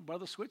I know,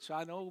 Brother Switzer,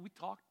 I know we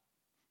talked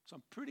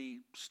some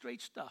pretty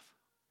straight stuff.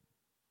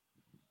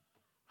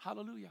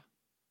 Hallelujah.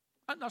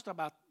 I'm not talking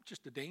about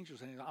just the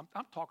dangers.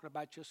 I'm talking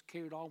about just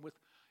carried on with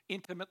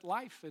intimate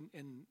life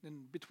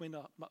in between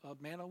a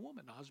man and a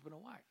woman, a husband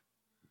and wife.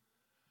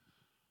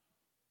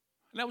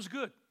 And that was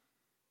good.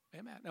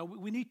 Amen. Now,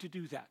 we need to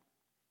do that.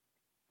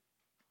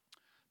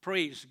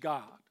 Praise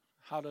God.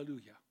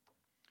 Hallelujah.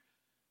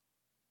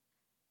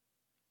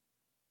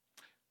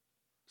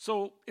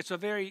 So it's a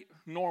very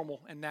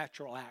normal and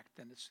natural act,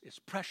 and it's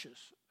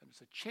precious, and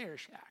it's a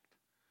cherished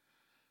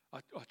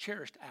act, a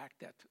cherished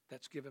act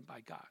that's given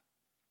by God.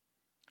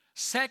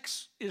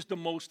 Sex is the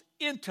most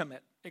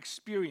intimate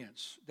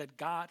experience that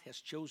God has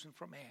chosen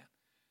for man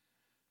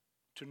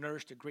to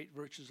nourish the great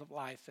virtues of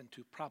life and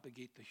to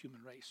propagate the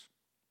human race.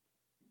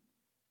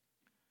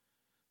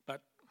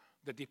 But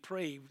the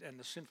depraved and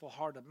the sinful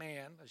heart of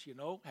man, as you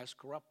know, has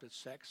corrupted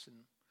sex, and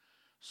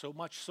so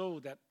much so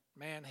that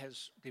man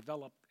has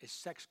developed a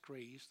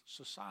sex-crazed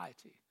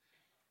society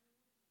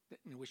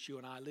in which you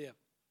and I live.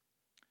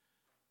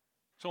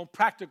 So in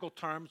practical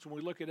terms, when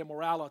we look at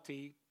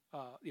immorality,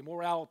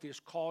 immorality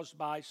is caused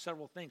by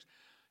several things.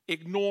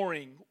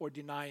 Ignoring or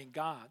denying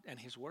God and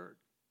His Word.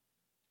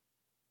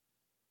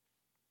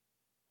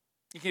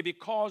 It can be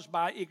caused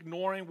by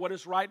ignoring what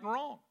is right and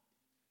wrong.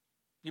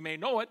 You may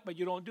know it, but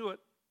you don't do it.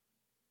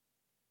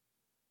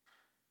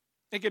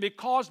 It can be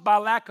caused by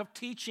lack of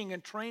teaching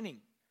and training.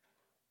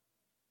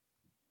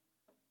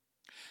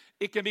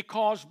 It can be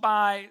caused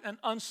by an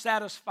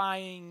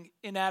unsatisfying,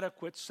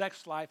 inadequate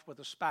sex life with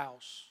a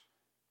spouse.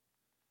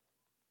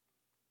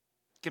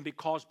 It can be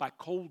caused by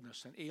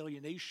coldness and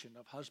alienation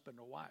of husband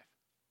or wife.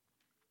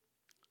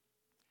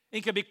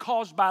 It can be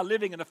caused by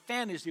living in a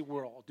fantasy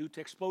world due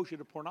to exposure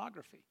to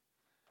pornography.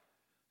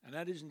 And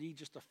that is indeed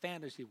just a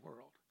fantasy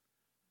world.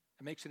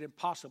 It makes it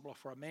impossible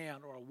for a man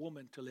or a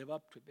woman to live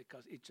up to it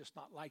because it's just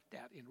not like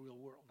that in the real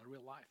world, in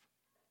real life.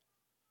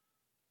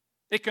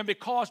 It can be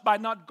caused by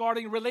not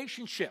guarding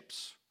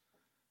relationships.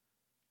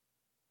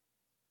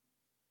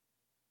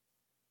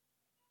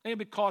 It can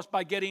be caused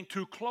by getting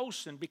too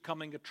close and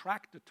becoming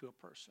attracted to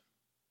a person.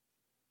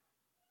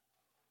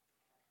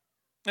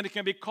 And it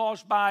can be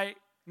caused by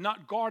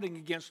not guarding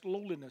against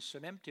loneliness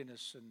and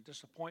emptiness and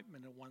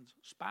disappointment in one's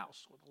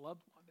spouse or the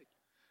loved one.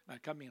 I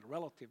come in a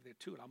relative there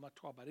too, and I'm not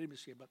talking about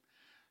intimacy, but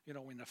in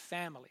a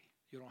family,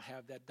 you don't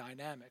have that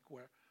dynamic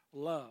where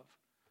love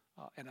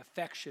and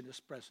affection is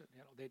present.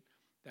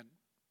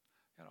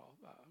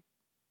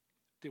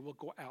 They will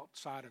go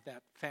outside of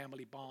that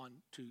family bond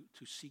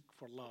to seek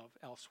for love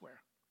elsewhere.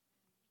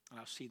 And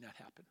I've seen that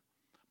happen.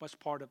 But it's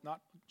part of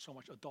not so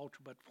much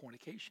adultery, but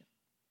fornication.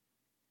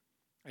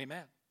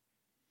 Amen.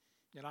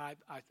 I've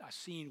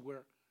seen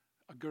where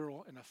a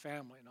girl in a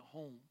family, in a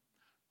home,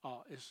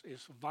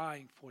 is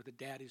vying for the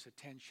daddy's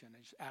attention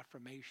and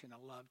affirmation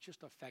and love,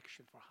 just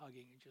affection for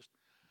hugging and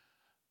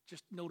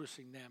just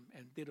noticing them,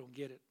 and they don't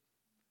get it.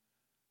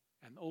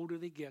 And the older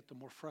they get, the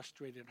more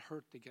frustrated and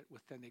hurt they get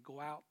within. They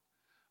go out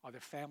of their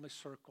family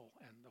circle,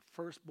 and the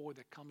first boy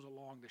that comes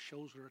along that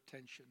shows her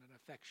attention and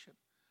affection,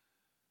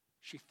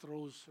 she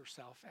throws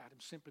herself at him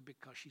simply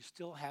because she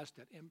still has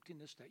that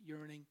emptiness, that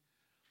yearning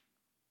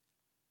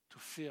to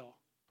fill.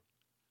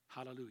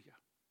 Hallelujah.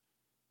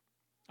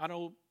 I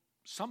know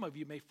some of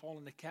you may fall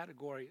in the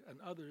category, and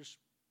others,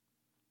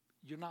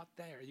 you're not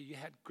there. You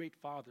had great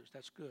fathers.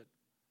 That's good.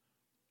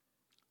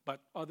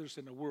 But others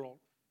in the world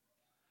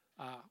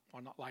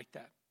are not like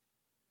that.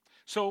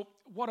 So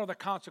what are the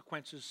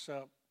consequences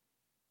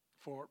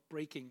for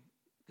breaking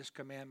this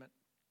commandment?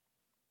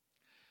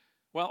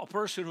 Well, a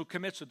person who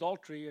commits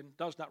adultery and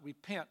does not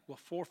repent will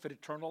forfeit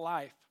eternal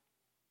life.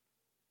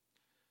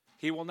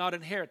 He will not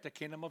inherit the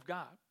kingdom of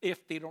God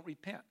if they don't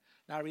repent.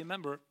 Now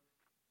remember,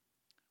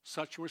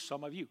 such were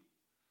some of you.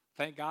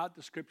 Thank God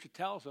the Scripture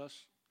tells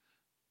us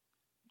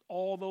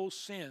all those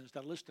sins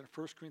that are listed in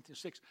 1 Corinthians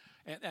 6,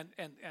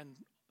 and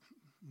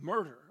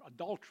murder,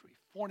 adultery,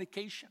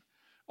 fornication,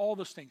 all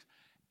those things.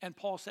 And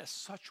Paul says,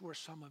 such were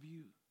some of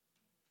you.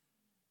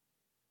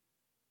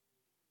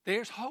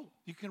 There's hope.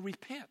 You can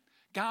repent.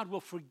 God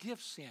will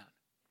forgive sin.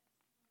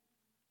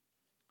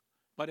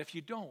 But if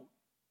you don't,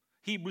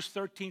 Hebrews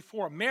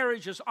 13:4,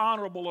 marriage is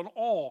honorable in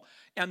all,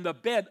 and the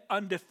bed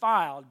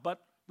undefiled,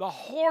 but the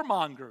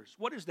whoremongers,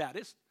 what is that?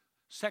 It's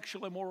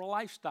sexual immoral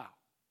lifestyle.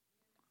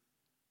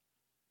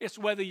 It's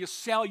whether you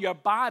sell your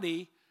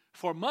body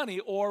for money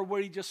or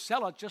where you just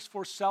sell it just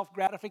for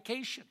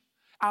self-gratification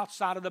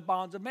outside of the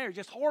bonds of marriage.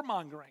 It's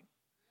whoremongering.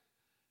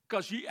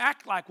 Because you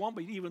act like one,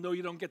 but even though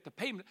you don't get the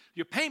payment,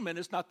 your payment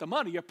is not the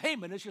money. Your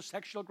payment is your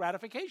sexual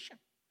gratification.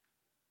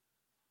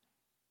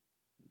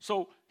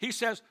 So he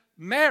says,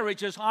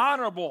 Marriage is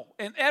honorable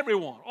in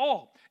everyone,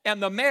 all. And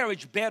the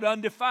marriage bed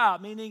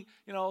undefiled, meaning,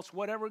 it's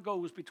whatever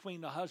goes between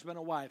the husband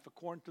and wife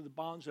according to the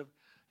bonds of,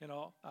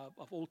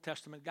 of Old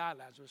Testament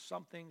guidelines. There's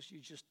some things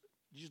you just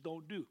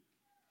don't do.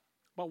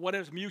 But what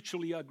is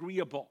mutually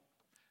agreeable?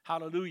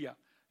 Hallelujah.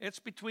 It's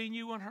between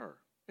you and her.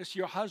 It's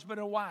your husband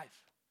and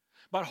wife.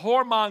 But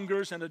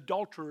whoremongers and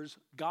adulterers,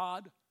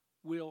 God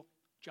will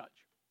judge.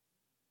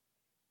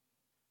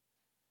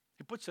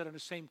 He puts it in the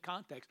same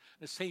context,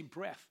 in the same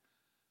breath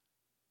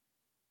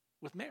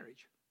with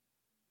marriage.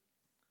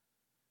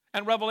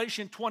 And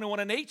Revelation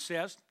 21:8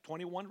 says,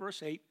 21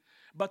 verse 8,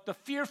 but the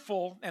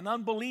fearful and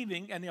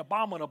unbelieving and the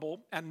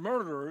abominable and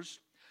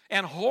murderers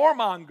and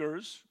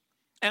whoremongers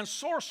and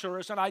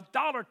sorcerers and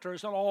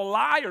idolaters and all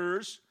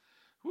liars,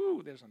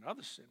 there's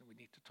another sin we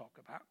need to talk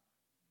about,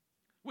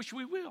 which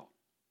we will,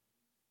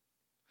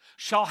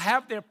 shall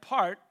have their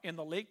part in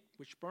the lake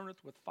which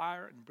burneth with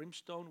fire and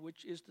brimstone,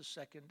 which is the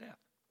second death.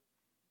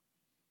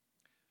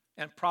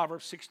 And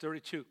Proverbs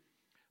 6:32,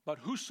 but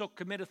whoso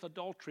committeth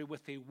adultery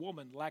with a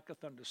woman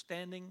lacketh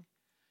understanding.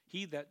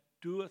 He that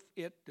doeth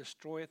it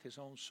destroyeth his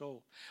own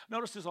soul.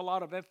 Notice there's a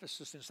lot of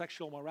emphasis in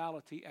sexual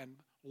morality and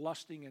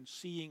lusting and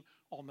seeing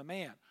on the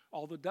man,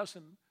 although it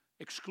doesn't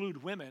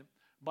exclude women,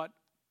 but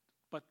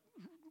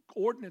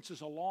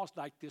ordinances or laws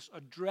like this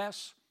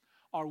address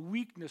our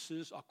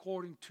weaknesses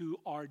according to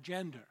our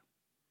gender.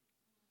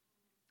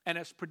 And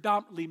it's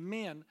predominantly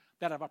men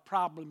that have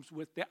problems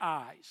with their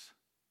eyes.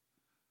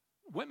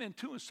 Women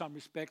too in some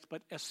respects,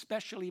 but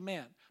especially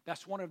men.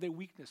 That's one of their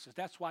weaknesses.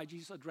 That's why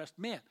Jesus addressed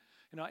men.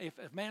 If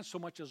a man so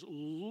much as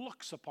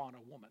looks upon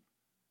a woman,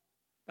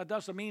 that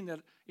doesn't mean that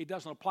it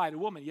doesn't apply to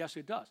women. Yes,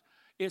 it does.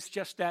 It's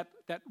just that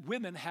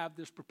women have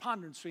this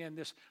preponderancy and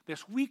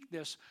this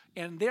weakness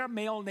in their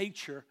male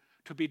nature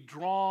to be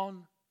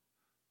drawn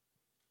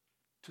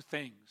to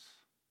things,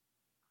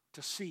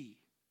 to see,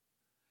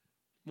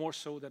 more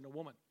so than a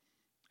woman.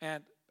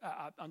 And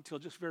until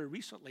just very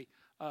recently,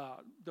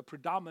 the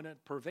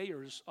predominant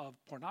purveyors of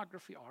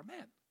pornography are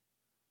men.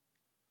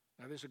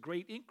 Now, there's a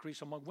great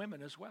increase among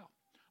women as well.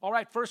 All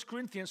right, 1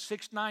 Corinthians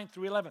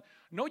 6:9-11.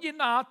 Know ye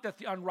not that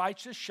the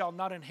unrighteous shall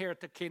not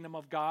inherit the kingdom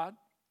of God?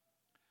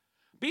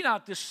 Be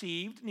not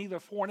deceived, neither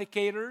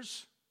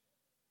fornicators,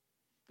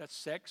 that's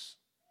sex,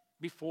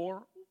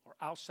 before or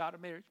outside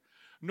of marriage,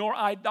 nor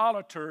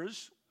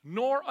idolaters,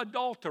 nor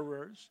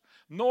adulterers,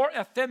 nor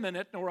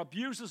effeminate, nor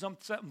abusers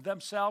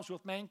themselves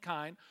with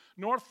mankind,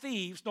 nor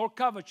thieves, nor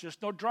covetous,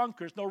 nor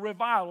drunkards, nor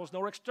revilers,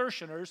 nor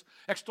extortioners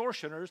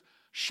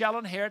shall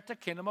inherit the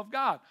kingdom of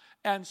God.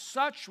 And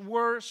such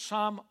were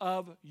some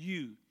of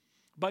you.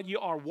 But you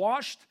are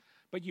washed,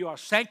 but you are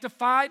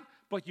sanctified,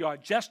 but you are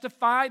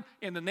justified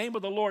in the name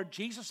of the Lord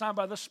Jesus and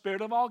by the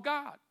Spirit of our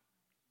God.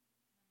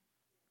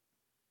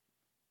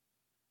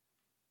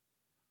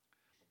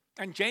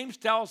 And James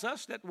tells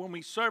us that when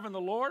we serve in the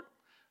Lord,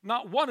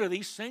 not one of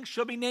these things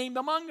shall be named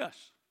among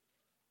us,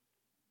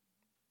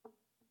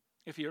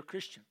 if you're a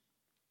Christian.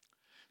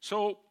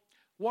 So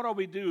what are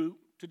we to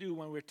do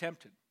when we're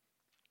tempted?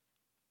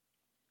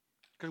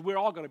 Because we're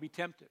all going to be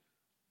tempted.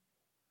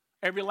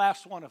 Every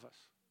last one of us.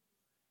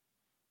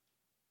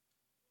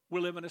 We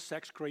live in a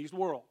sex-crazed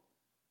world.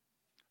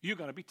 You're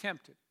going to be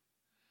tempted.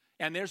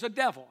 And there's a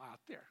devil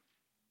out there.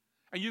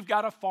 And you've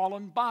got a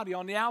fallen body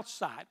on the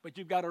outside, but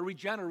you've got a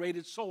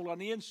regenerated soul on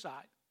the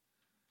inside.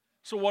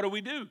 So what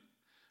do?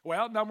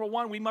 Well, number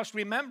one, we must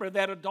remember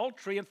that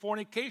adultery and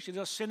fornication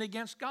is a sin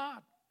against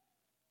God.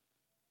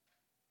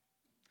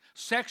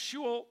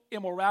 Sexual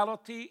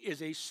immorality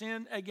is a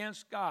sin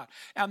against God.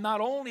 And not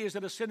only is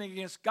it a sin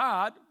against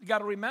God, you've got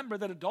to remember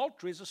that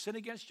adultery is a sin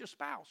against your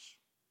spouse.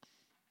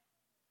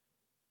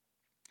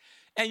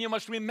 And you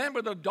must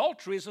remember that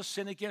adultery is a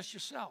sin against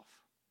yourself.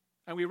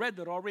 And we read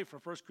that already from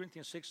 1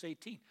 Corinthians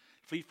 6:18.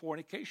 Flee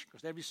fornication,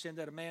 because every sin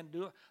that a man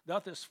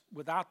doth is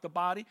without the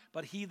body,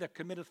 but he that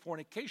committeth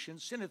fornication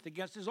sinneth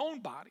against his own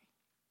body.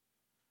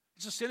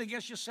 It's a sin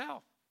against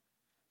yourself.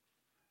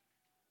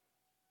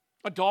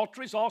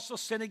 Adultery is also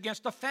sin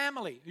against the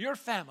family, your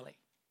family.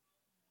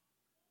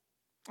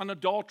 And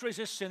adultery is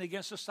a sin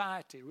against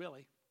society,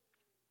 really.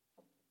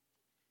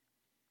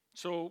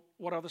 So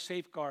what are the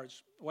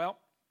safeguards? Well,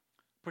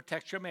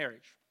 protect your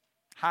marriage.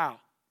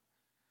 How?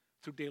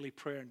 Through daily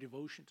prayer and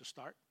devotion to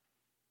start.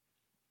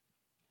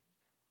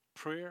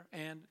 Prayer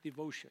and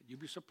devotion. You'll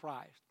be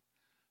surprised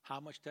how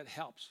much that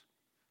helps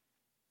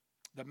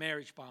the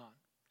marriage bond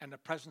and the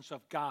presence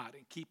of God,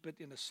 and keep it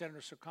in the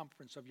center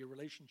circumference of your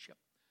relationship.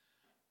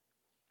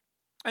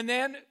 And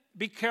then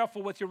be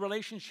careful with your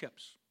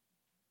relationships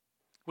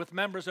with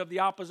members of the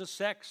opposite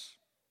sex.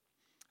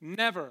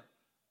 Never,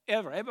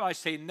 ever, everybody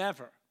say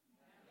never.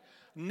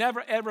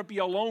 Never, ever be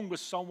alone with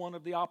someone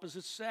of the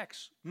opposite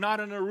sex. Not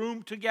in a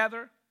room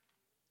together.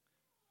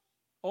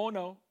 Oh,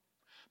 no.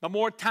 The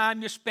more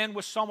time you spend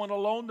with someone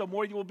alone, the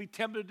more you will be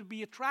tempted to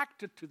be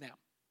attracted to them.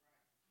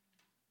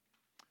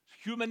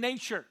 It's human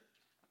nature.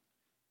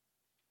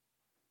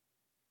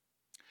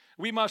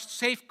 We must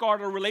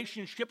safeguard our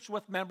relationships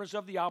with members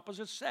of the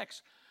opposite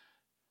sex.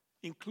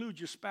 Include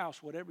your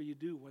spouse, whatever you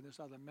do, when there's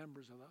other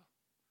members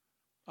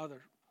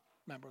other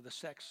member of the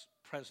sex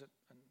present.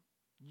 And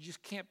you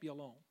just can't be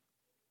alone.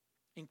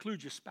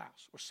 Include your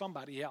spouse or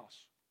somebody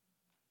else.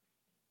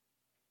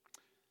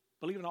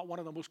 Believe it or not, one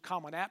of the most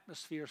common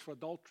atmospheres for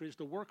adultery is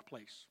the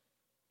workplace.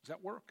 Is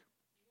that work?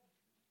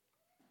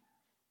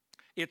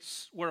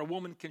 It's where a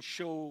woman can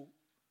show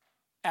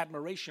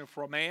admiration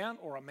for a man,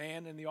 or a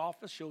man in the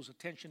office shows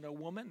attention to a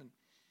woman, and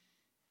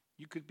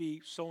you could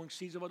be sowing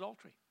seeds of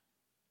adultery.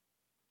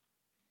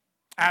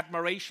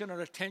 Admiration or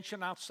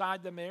attention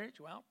outside the marriage,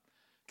 well,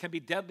 can be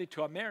deadly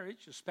to a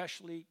marriage,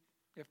 especially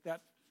if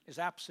that is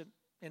absent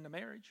in the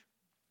marriage.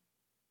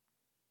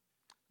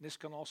 This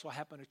can also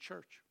happen at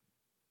church.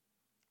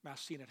 I've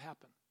seen it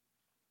happen.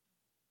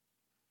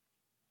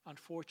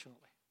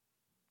 Unfortunately.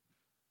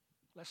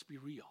 Let's be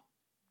real.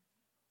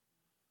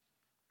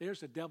 There's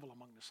the devil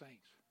among the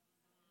saints.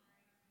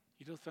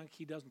 You don't think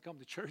he doesn't come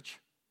to church?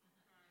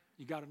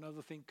 You got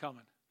another thing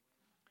coming.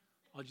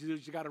 All you do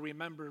is you got to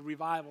remember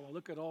revival.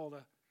 Look at all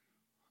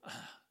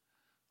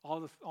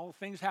the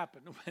things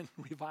happen when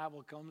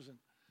revival comes, and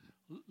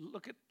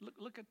look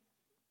at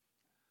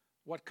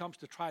what comes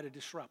to try to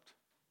disrupt.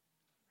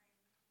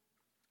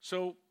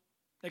 So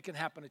it can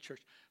happen at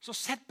church. So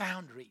set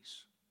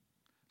boundaries.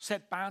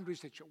 Set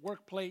boundaries at your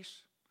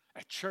workplace,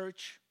 at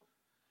church,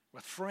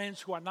 with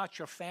friends who are not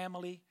your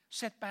family.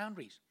 Set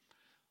boundaries.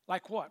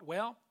 Like what?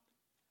 Well,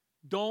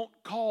 don't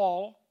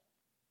call,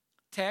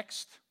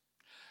 text,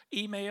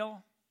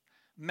 email,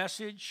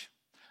 message,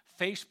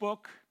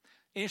 Facebook,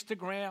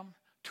 Instagram,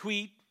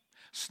 tweet,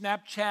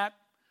 Snapchat,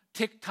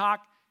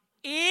 TikTok,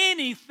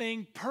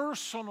 anything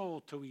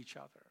personal to each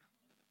other.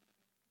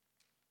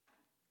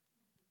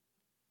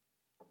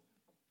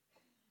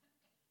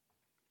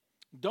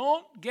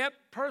 Don't get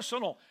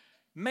personal.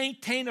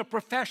 Maintain a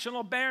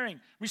professional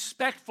bearing,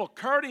 respectful,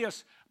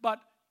 courteous,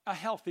 but a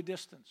healthy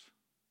distance.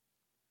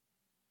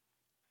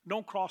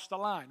 Don't cross the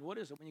line. What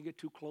is it when you get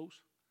too close?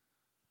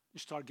 You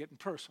start getting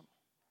personal,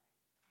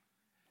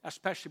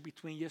 especially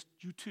between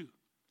you two,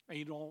 and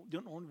you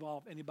don't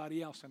involve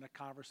anybody else in the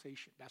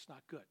conversation. That's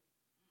not good.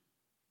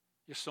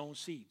 You're sowing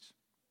seeds,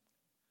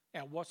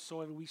 and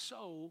whatsoever we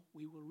sow,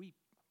 we will reap.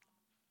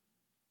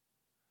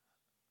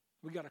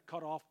 We got to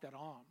cut off that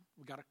arm.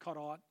 We got to cut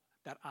off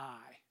that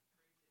eye.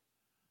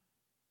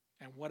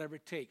 And whatever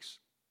it takes,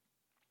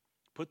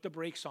 put the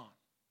brakes on.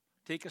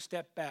 Take a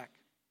step back.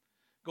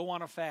 Go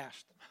on a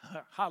fast.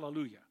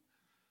 Hallelujah.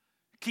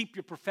 Keep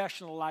your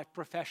professional life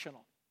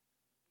professional.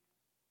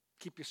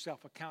 Keep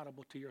yourself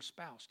accountable to your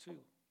spouse too.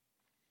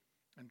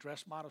 And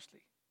dress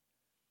modestly.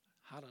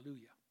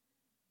 Hallelujah.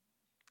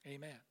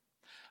 Amen.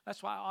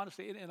 That's why,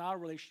 honestly, in our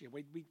relationship,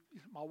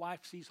 my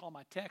wife sees all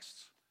my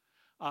texts.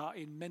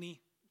 In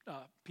many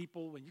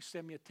people, when you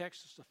send me a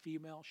text, it's a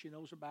female. She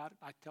knows about it.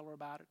 I tell her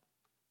about it.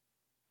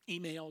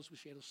 Emails, we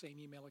share the same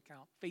email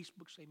account.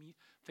 Facebook, same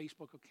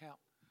Facebook account.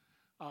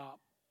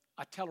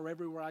 I tell her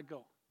everywhere I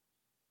go.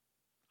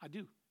 I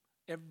do.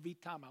 Every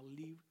time I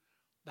leave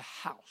the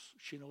house,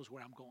 she knows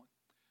where I'm going.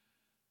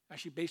 And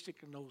she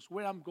basically knows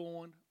where I'm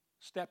going,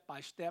 step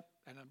by step,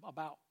 and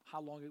about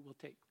how long it will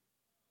take.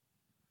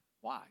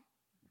 Why?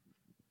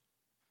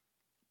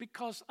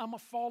 Because I'm a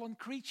fallen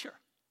creature,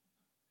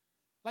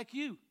 like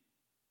you.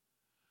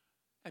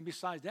 And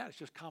besides that, it's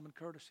just common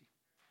courtesy.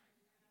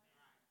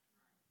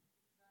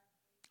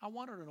 I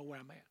want her to know where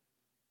I'm at.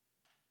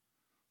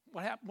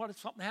 What if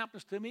something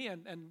happens to me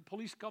and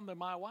police come to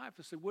my wife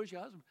and say, "Where's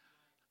your husband?"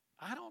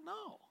 I don't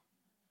know.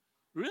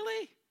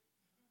 Really?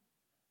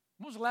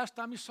 When was the last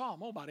time you saw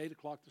him? Oh, about 8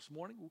 o'clock this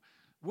morning.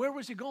 Where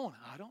was he going?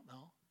 I don't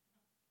know.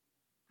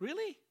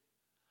 Really?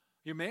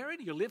 You're married?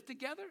 You live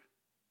together?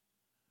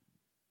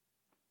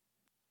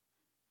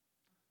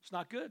 It's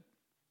not good.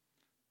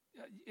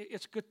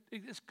 It's good.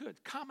 It's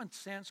good. Common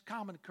sense,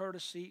 common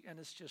courtesy, and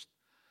it's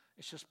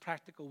just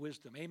practical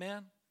wisdom.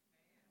 Amen?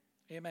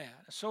 Amen.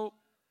 So,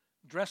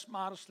 dress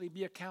modestly,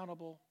 be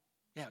accountable.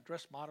 Yeah,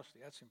 dress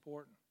modestly. That's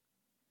important.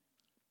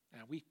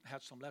 And we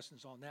had some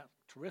lessons on that.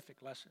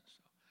 Terrific lessons.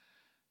 So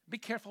be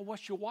careful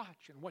what you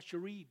watch and what you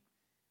read,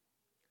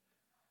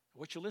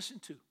 what you listen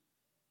to.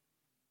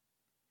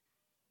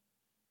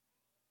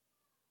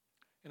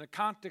 In the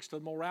context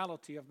of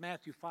morality of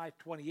Matthew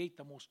 5:28,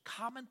 the most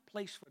common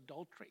place for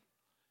adultery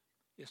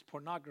is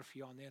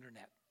pornography on the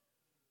internet.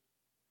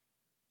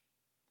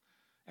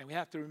 And we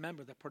have to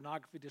remember that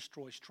pornography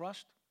destroys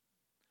trust.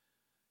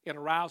 It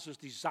arouses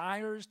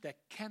desires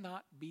that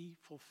cannot be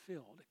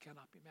fulfilled. It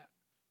cannot be met.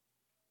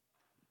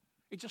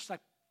 It's just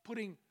like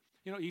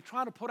you're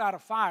trying to put out a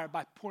fire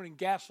by pouring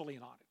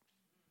gasoline on it.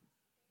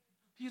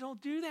 You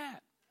don't do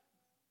that.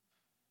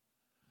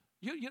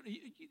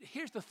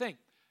 Here's the thing.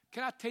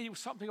 Can I tell you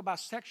something about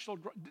sexual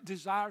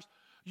desires?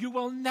 You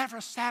will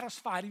never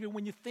satisfy it, even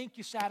when you think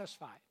you're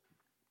satisfied.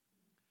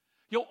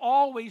 You'll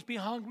always be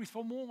hungry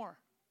for more.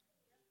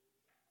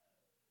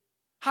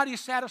 How do you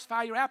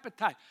satisfy your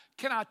appetite?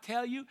 Can I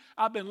tell you,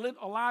 I've been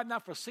alive now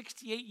for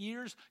 68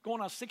 years,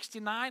 going on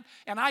 69,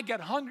 and I get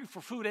hungry for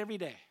food every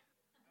day.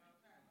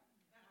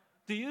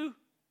 Do you?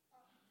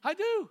 I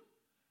do.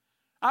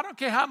 I don't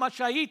care how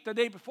much I eat the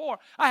day before.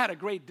 I had a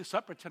great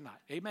supper tonight.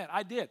 Amen.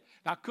 I did.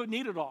 I couldn't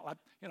eat it all.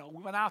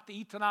 We went out to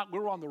eat tonight. We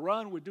were on the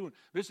run. We were doing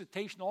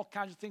visitation, all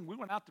kinds of things. We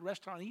went out to the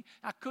restaurant and eat.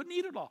 I couldn't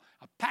eat it all.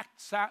 I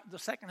packed the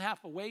second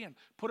half away and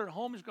put it at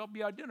home. It's going to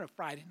be our dinner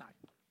Friday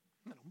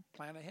night.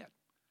 Plan ahead.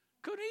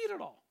 Couldn't eat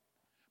it all.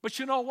 But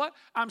you know what?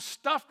 I'm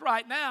stuffed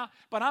right now,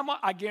 but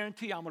I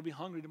guarantee you I'm going to be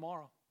hungry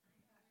tomorrow.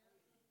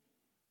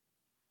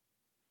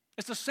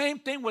 It's the same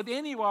thing with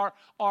any of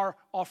our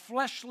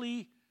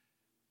fleshly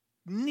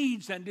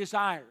needs and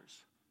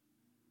desires.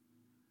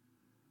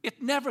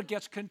 It never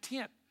gets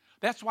content.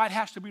 That's why it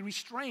has to be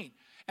restrained.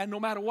 And no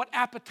matter what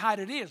appetite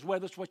it is,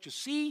 whether it's what you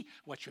see,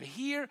 what you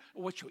hear,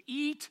 or what you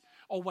eat,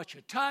 or what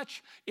you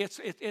touch, it's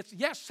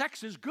yes,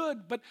 sex is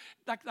good, but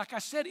like I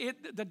said,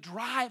 the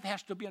drive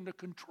has to be under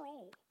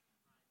control.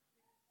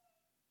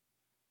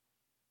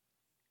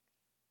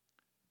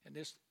 And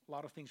there's a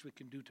lot of things we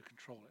can do to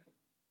control it.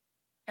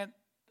 And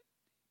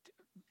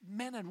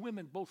men and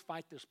women both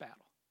fight this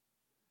battle.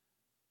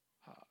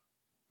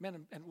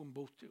 Men and women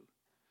both do.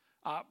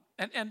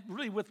 And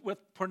really with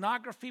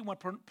pornography, when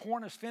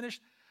porn is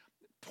finished,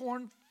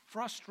 porn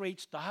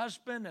frustrates the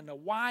husband and the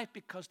wife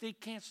because they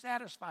can't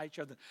satisfy each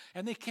other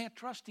and they can't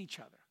trust each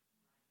other.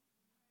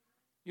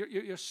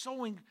 You're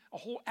sowing a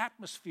whole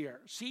atmosphere,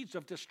 seeds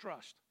of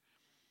distrust.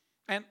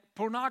 And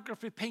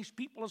pornography paints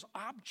people as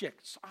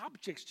objects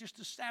just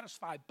to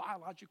satisfy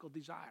biological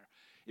desire.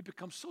 It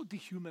becomes so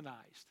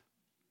dehumanized.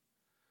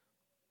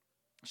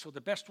 So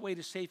the best way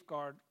to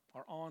safeguard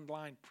our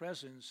online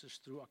presence is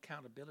through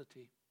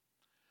accountability,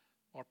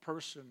 our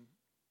person,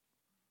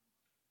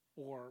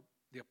 or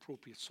the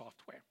appropriate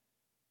software.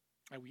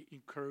 And we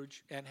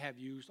encourage and have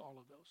used all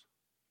of those.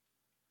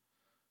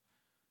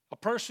 A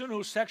person who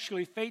is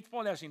sexually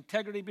faithful has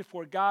integrity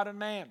before God and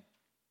man.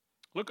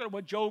 Look at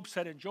what Job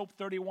said in Job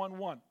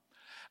 31:1.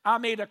 I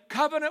made a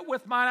covenant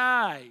with mine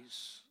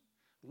eyes.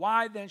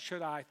 Why then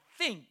should I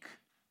think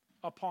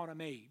upon a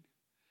maid?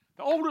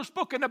 The oldest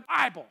book in the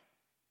Bible.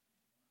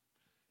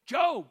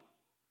 Job,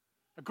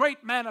 a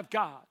great man of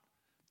God,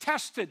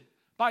 tested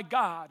by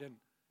God and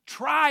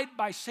tried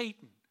by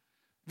Satan,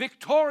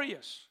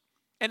 victorious.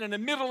 And in the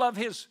middle of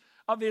his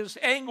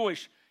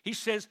anguish, he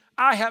says,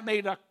 I have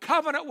made a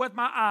covenant with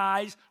my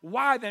eyes.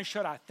 Why then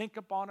should I think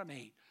upon a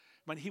maid?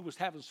 When he was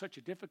having such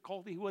a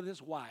difficulty with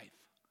his wife.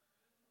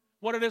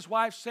 What did his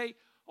wife say?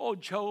 Oh,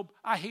 Job,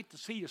 I hate to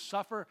see you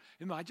suffer.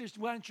 Why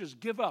don't you just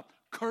give up?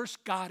 Curse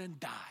God and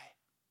die.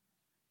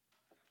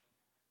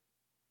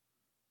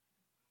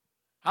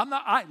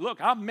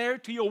 I'm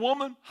married to your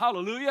woman,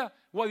 hallelujah,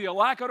 whether you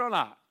like it or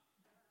not.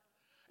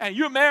 And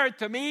you're married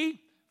to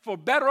me for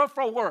better or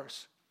for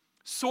worse.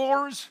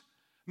 Sores,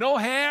 no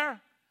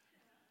hair,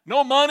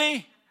 no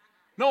money,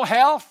 no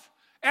health,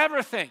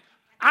 everything.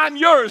 I'm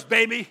yours,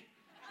 baby.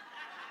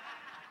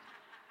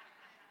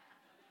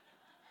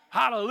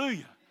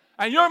 Hallelujah.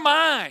 And you're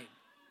mine.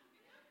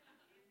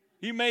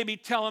 You may be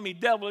telling me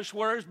devilish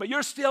words, but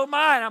you're still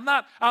mine.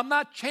 I'm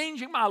not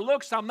changing my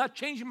looks. I'm not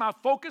changing my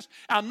focus.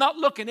 I'm not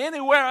looking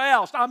anywhere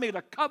else. I made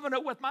a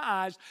covenant with my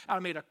eyes. I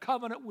made a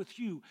covenant with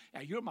you.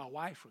 And you're my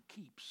wife for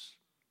keeps.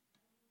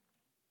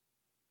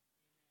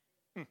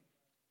 And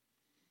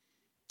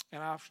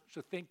I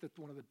should think that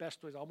one of the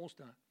best ways, almost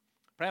done,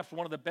 perhaps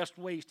one of the best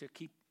ways to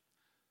keep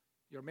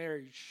your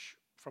marriage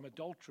from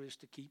adultery is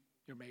to keep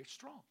your marriage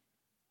strong.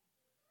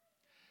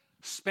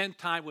 Spend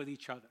time with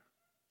each other.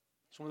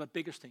 It's one of the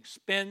biggest things.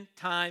 Spend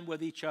time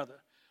with each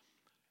other.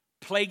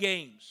 Play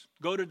games.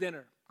 Go to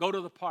dinner. Go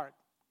to the park.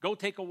 Go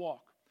take a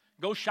walk.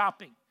 Go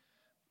shopping.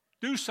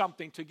 Do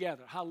something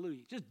together.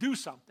 Hallelujah. Just do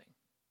something.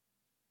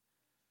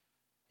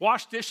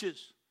 Wash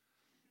dishes.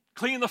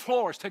 Clean the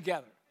floors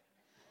together.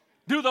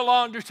 Do the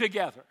laundry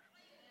together.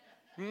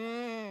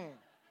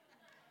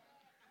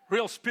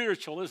 Real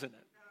spiritual, isn't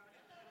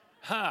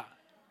it?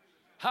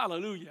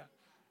 Hallelujah.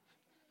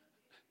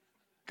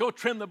 Go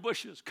trim the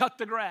bushes, cut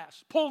the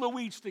grass, pull the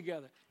weeds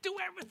together. Do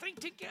everything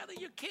together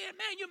you can.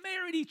 Man, you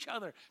married each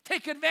other.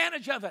 Take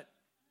advantage of it.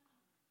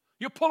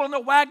 You're pulling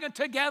the wagon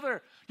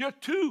together. You're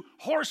two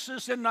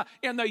horses in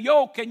the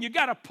yoke, and you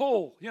got to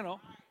pull,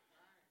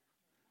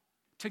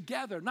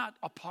 Together, not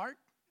apart.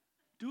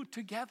 Do it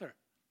together.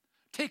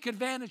 Take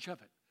advantage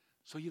of it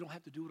so you don't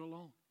have to do it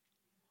alone.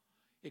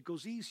 It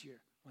goes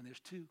easier when there's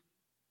two,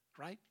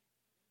 right?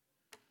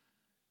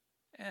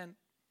 And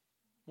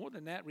more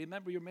than that,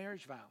 remember your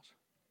marriage vows.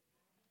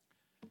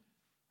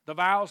 The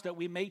vows that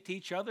we made to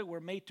each other were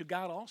made to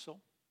God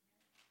also,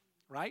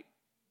 right?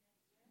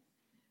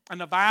 And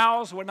the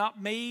vows were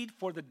not made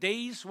for the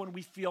days when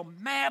we feel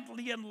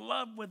madly in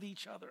love with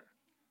each other,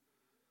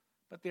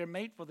 but they're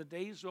made for the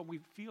days when we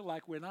feel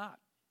like we're not.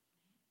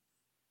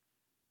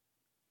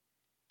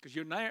 Because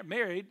you're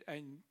married,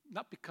 and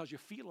not because you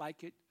feel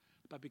like it,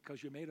 but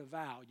because you made a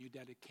vow and you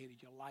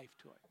dedicated your life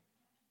to it.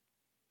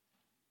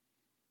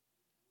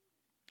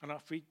 And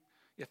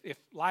if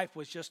life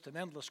was just an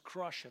endless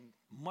crush and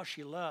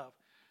mushy love,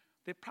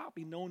 there's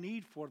probably no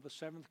need for the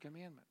seventh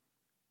commandment.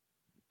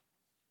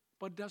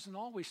 But it doesn't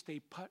always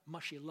stay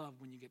mushy love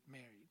when you get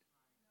married.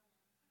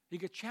 You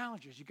get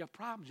challenges, you get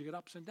problems, you get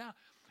ups and downs.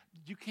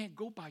 You can't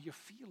go by your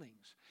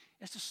feelings.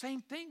 It's the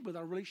same thing with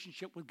our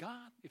relationship with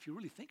God, if you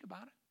really think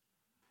about it.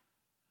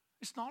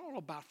 It's not all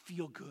about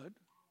feel good.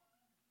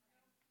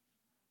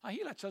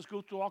 He lets us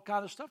go through all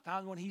kinds of stuff,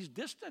 times when he's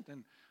distant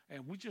and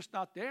we're just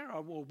not there,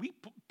 or well, we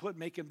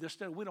make him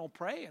distant. We don't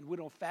pray and we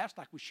don't fast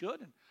like we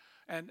should,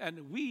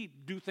 and we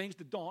do things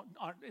that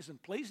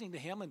isn't pleasing to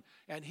him,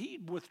 and he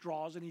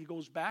withdraws and he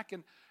goes back,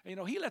 and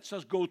he lets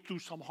us go through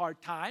some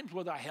hard times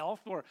with our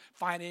health or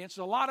finances,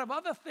 a lot of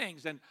other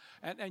things, and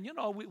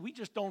we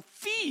just don't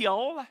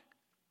feel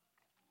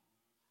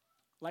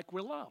like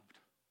we're loved,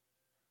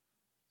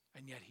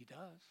 and yet he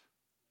does.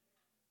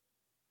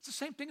 It's the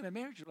same thing in a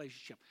marriage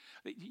relationship.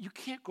 You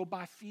can't go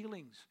by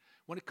feelings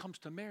when it comes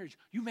to marriage.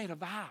 You made a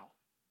vow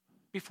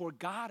before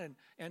God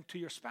and to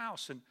your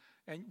spouse, and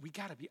we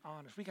got to be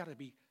honest. We got to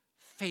be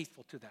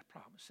faithful to that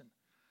promise.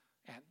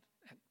 And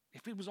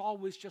if it was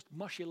always just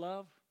mushy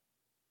love,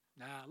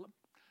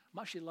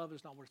 mushy love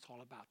is not what it's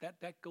all about.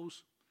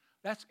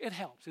 It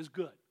helps. It's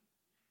good.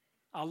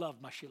 I love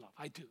mushy love.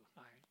 I do.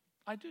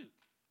 I do.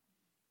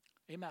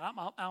 Amen.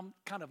 I'm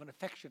kind of an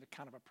affectionate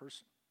kind of a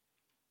person.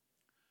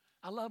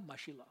 I love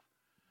mushy love,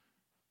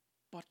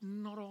 but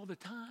not all the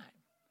time.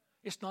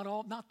 It's not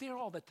there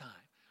all the time.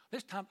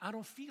 This time, I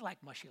don't feel like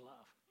mushy love.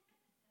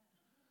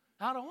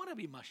 I don't want to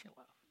be mushy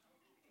love.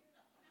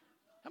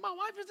 And my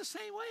wife is the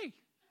same way.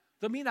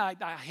 Does that mean I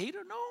hate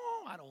her? No,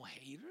 I don't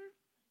hate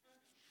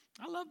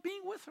her. I love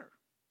being with her,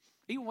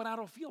 even when I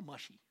don't feel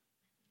mushy.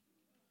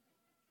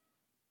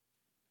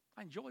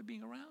 I enjoy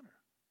being around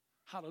her.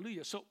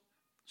 Hallelujah.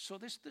 So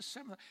this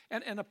seminar,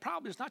 and the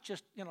problem is not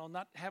just,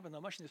 not having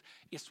the mushiness.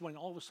 It's when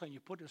all of a sudden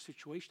you're put in a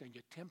situation and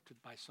you're tempted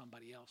by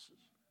somebody else's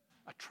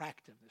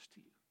attractiveness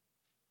to you.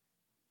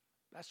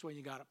 That's when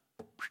you got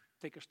to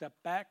take a step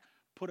back,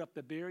 put up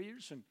the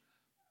barriers, and,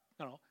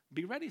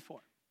 be ready for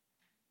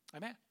it.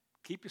 Amen.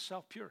 Keep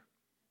yourself pure.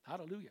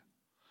 Hallelujah.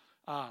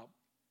 But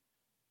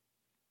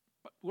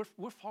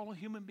we're fallen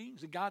human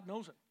beings, and God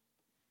knows it.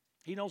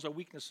 He knows our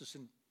weaknesses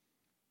and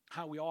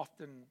how we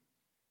often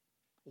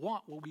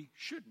want what we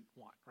shouldn't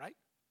want, right?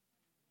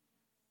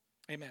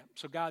 Amen.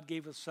 So God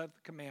gave us the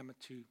commandment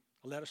to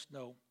let us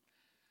know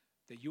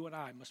that you and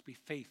I must be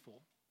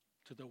faithful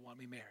to the one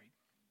we married.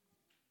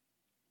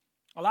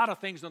 A lot of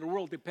things in the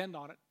world depend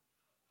on it.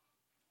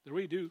 They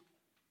really do.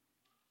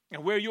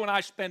 And where you and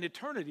I spend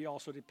eternity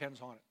also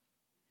depends on it.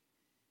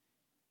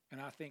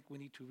 And I think we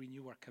need to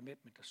renew our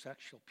commitment to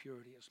sexual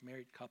purity as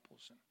married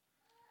couples. And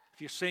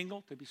if you're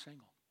single, to be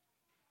single.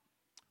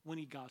 We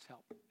need God's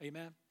help.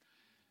 Amen.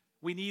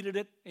 We needed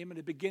it, amen, in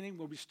the beginning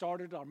when we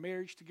started our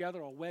marriage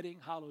together, our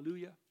wedding,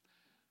 hallelujah.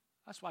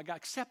 That's why God,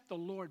 except the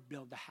Lord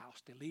build the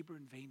house, they labor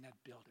in vain that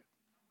build it.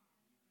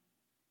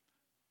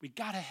 We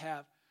got to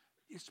have,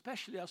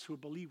 especially us who are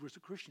believers, the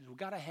Christians, we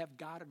got to have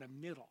God in the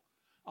middle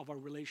of our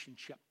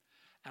relationship.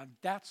 And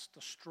that's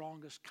the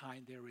strongest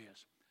kind there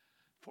is.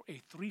 For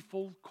a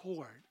threefold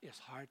cord is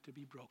hard to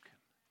be broken.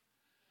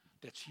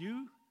 That's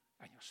you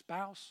and your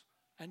spouse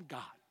and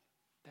God.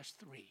 That's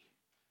three.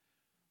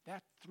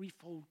 That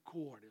threefold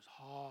cord is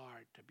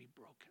hard to be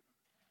broken.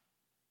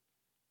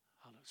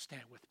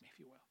 Stand with me, if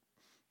you will.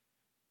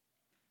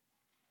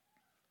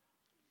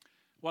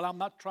 Well, I'm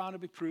not trying to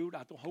be prude.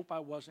 I hope I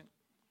wasn't.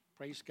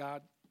 Praise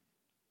God.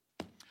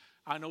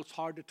 I know it's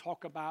hard to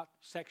talk about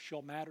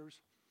sexual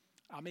matters.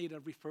 I may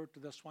have referred to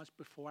this once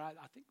before. I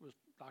think it was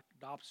Dr.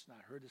 Dobson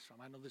I heard this from.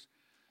 I know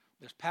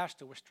this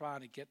pastor was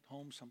trying to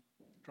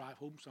drive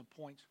home some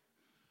points.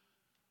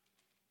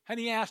 And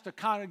he asked the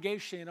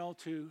congregation,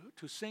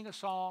 to sing a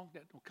song,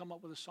 that will come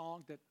up with a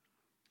song that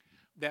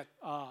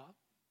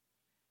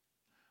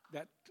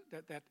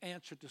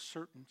answered a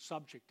certain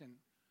subject. And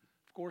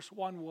of course,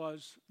 one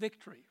was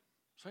victory.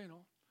 So,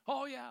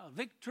 oh yeah,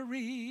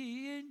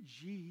 victory in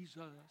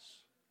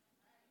Jesus,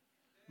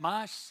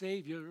 my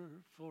Savior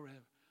forever.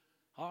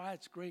 All right,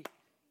 it's great.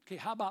 Okay,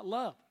 how about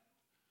love?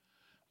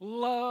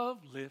 Love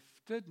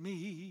lifted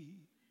me.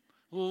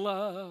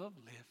 Love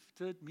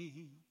lifted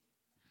me.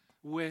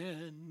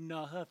 When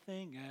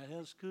nothing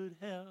else could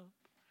help,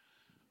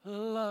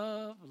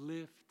 love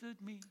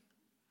lifted me.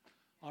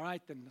 All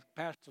right, then the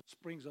pastor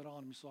springs it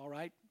on me. So, all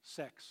right,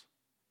 sex.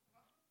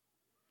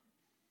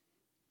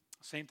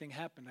 Same thing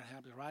happened. That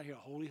happens right here, a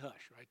holy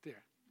hush right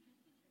there.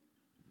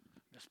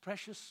 This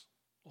precious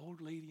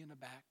old lady in the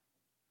back,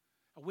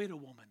 a widow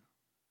woman,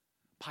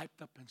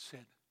 piped up and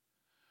said,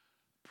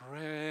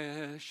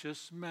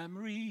 precious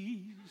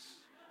memories,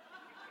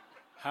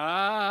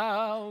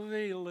 how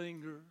they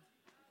linger.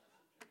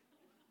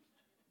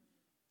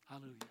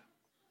 Hallelujah.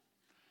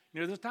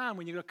 There's a time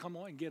when you're going to come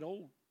on and get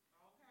old.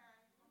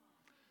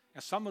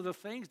 And some of the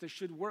things that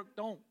should work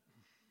don't.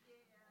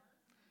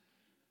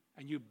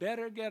 And you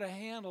better get a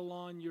handle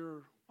on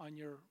your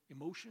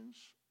emotions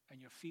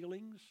and your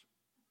feelings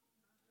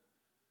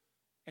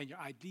and your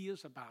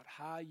ideas about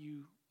how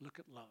you look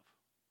at love.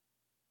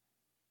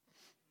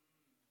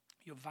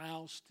 Your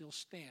vows still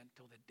stand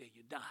till the day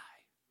you die.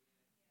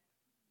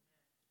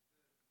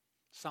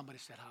 Somebody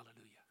said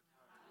hallelujah.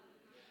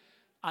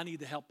 I need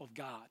the help of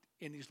God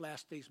in these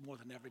last days more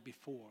than ever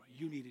before.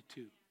 You need it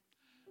too.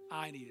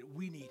 I need it.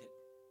 We need it.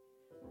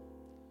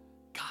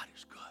 God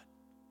is good.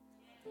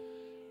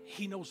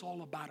 He knows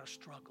all about our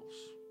struggles.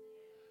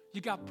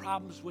 You got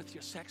problems with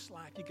your sex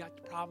life. You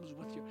got problems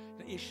with your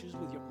issues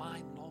with your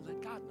mind and all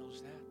that. God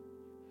knows that.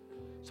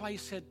 So He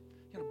said,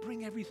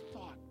 bring every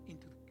thought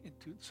into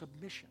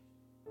submission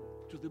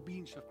to the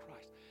obedience of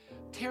Christ.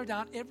 Tear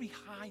down every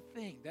high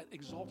thing that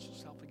exalts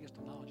itself against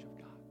the knowledge of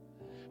God.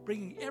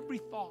 Bringing every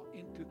thought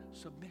into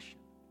submission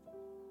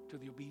to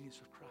the obedience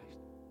of Christ.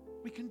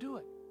 We can do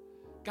it.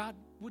 God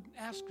wouldn't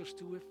ask us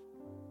to if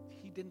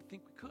He didn't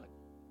think we could.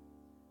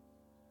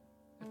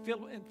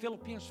 In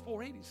Philippians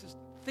 4:8, He says,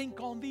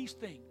 think on these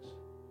things.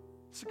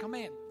 It's a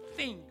command.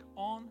 Think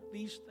on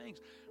these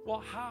things.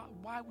 Well,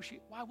 why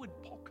would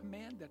Paul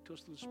command that to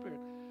us through the Spirit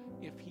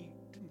if he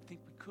didn't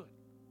think we could?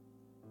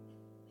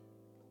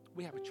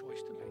 We have a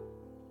choice to make.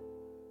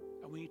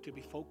 And we need to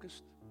be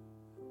focused.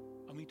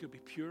 And we need to be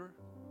pure.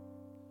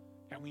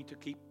 And we need to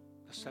keep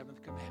the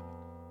seventh commandment.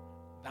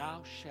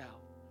 Thou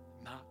shalt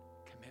not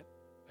commit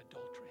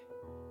adultery.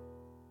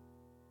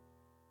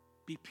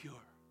 Be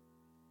pure.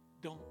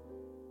 Don't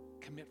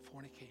commit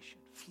fornication.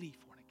 Flee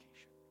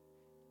fornication.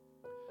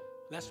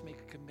 Let's make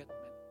a commitment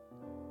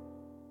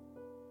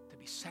to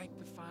be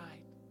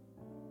sanctified,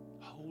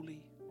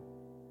 holy.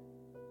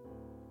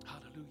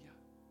 Hallelujah.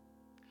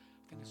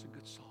 I think it's a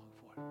good song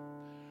for it.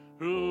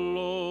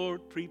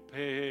 Lord,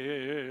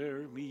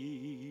 prepare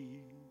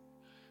me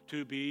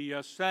to be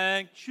a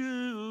sanctuary,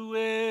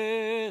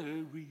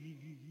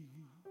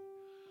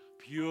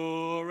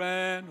 pure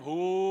and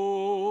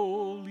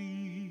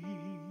holy,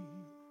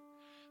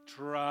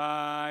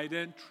 tried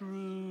and true,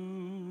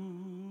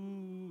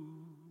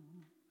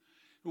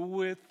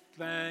 with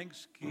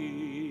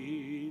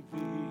thanksgiving.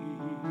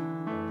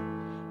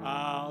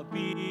 I'll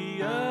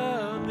be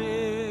a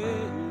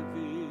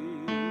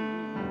living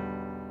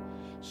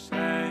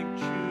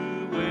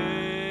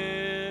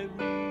sanctuary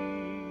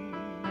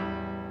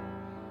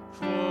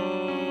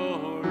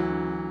for.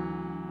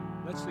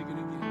 Let's sing it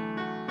again.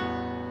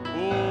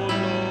 Oh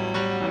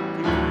Lord,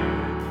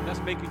 pray.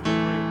 Let's make it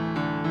pray.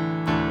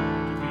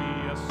 To be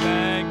a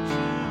sanctuary.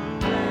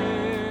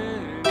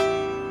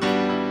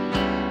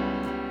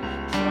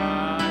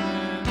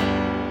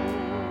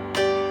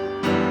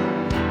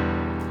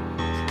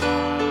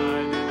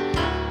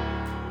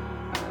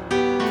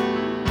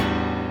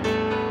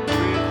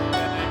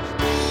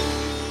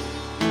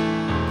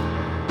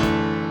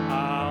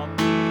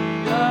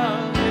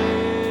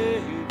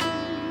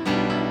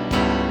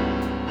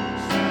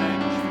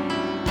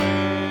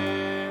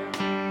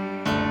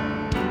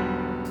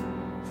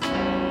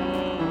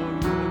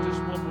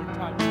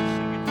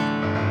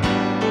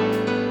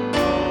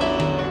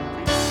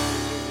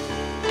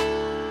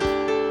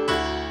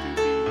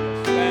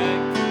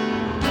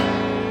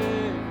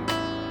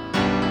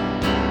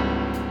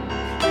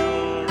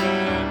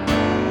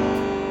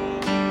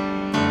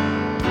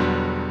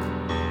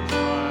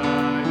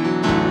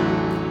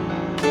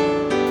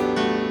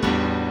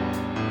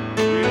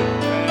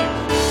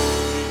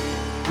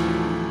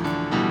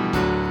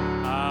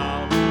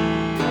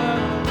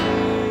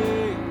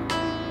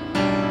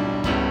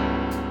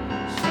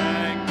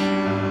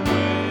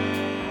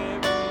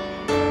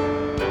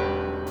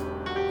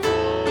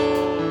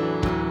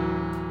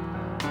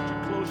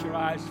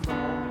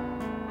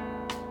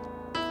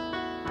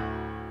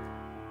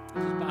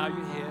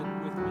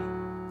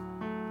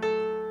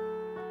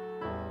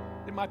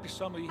 Might be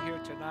some of you here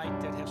tonight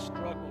that have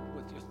struggled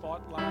with your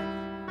thought life,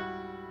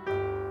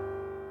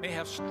 may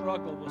have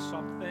struggled with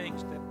some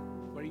things that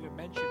were even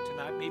mentioned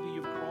tonight. Maybe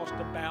you've crossed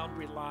the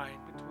boundary line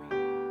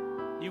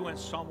between you and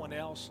someone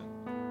else,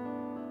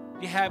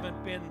 and you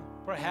haven't been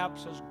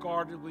perhaps as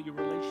guarded with your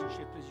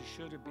relationship as you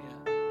should have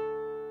been.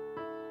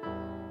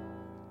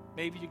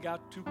 Maybe you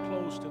got too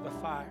close to the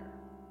fire.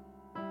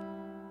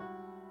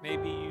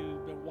 Maybe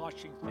you've been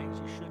watching things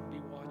you shouldn't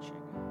be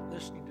watching, and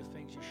listening to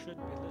things you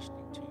shouldn't be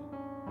listening to.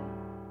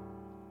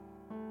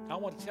 I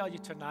want to tell you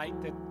tonight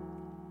that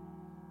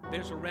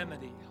there's a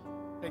remedy,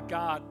 that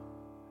God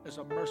is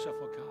a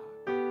merciful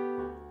God.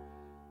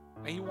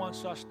 And He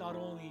wants us not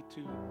only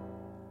to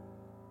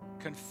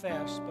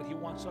confess, but He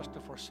wants us to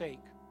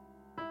forsake.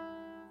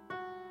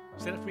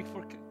 Instead of we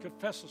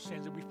confess our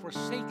sins, that we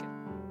forsake it.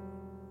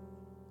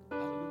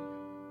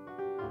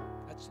 Hallelujah.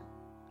 That's it.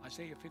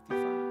 Isaiah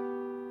 55.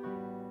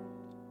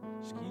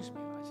 Excuse me,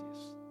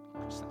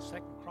 Isaiah.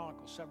 2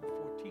 Chronicles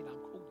 7:14.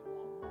 I'm quoting the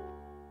wrong word.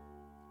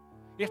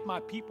 If my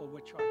people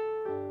which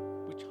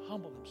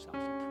humble themselves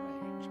and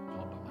pray, which are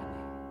called by my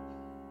name.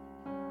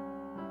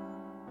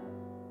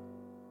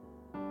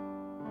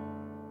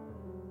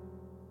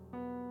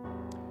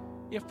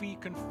 If we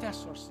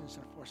confess our sins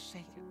and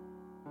forsake it,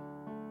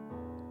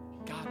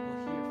 God will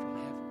hear from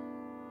heaven.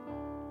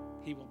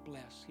 He will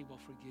bless. He will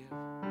forgive.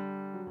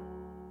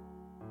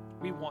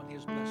 We want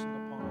His blessing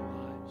upon our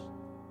lives.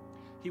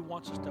 He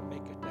wants us to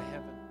make it to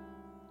heaven.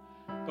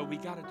 But we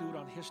got to do it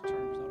on His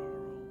terms, not on our own.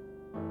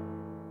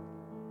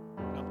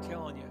 I'm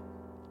telling you,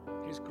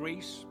 His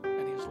grace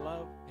and His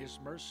love, His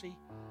mercy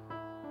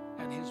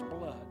And his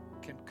blood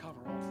can cover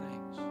all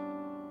things.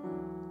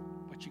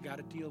 But you got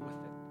to deal with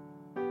it.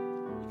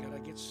 You got to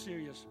get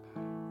serious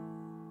about it.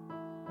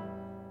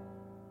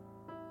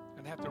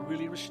 And have to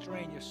really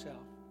restrain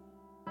yourself.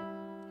 If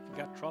you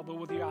got trouble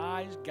with your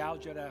eyes,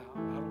 gouge it out. I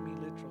don't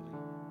mean literally.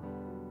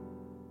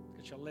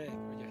 Get your leg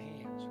or your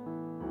hands.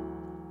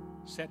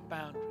 Set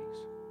boundaries.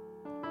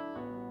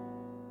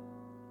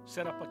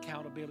 Set up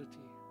accountability.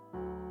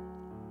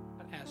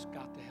 And ask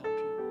God to help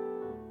you.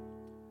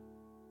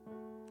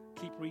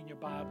 Keep reading your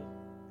Bible.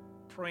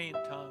 Pray in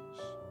tongues.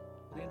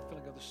 The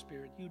infilling of the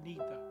Spirit. You need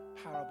the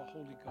power of the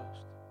Holy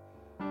Ghost.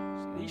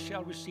 So ye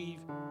shall receive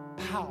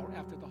power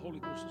after the Holy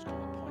Ghost has come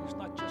upon you. It's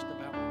not just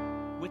about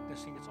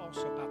witnessing. It's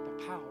also about the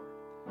power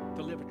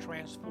to live a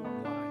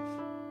transformed life.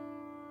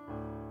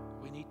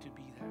 We need to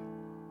be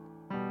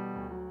that.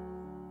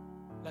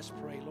 Let's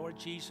pray. Lord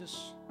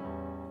Jesus,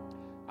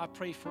 I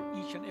pray for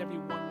each and every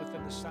one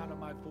within the sound of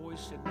my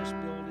voice in this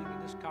building,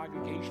 in this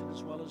congregation,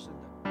 as well as in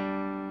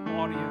the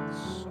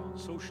audience on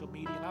social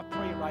media. And I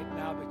pray right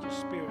now that your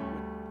Spirit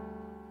would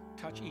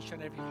touch each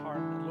and every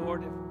heart. And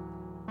Lord, if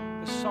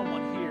there's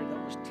someone here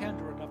that was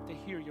tender enough to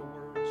hear your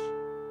words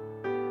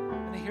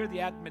and to hear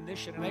the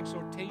admonition and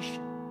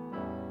exhortation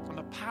and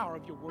the power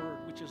of your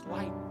word, which is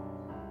light,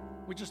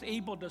 which is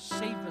able to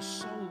save the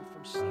soul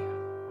from sin.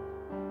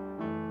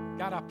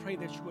 God, I pray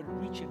that you would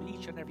reach in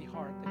each and every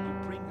heart, that you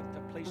bring them to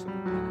a place of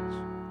repentance.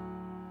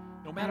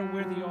 No matter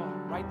where they are,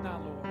 right now,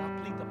 Lord,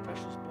 I plead the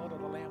precious blood of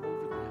the Lamb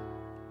over them.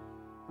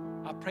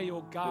 I pray,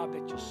 oh God,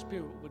 that your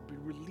Spirit would be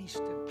released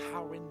in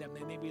power in them.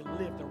 They may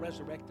live the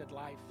resurrected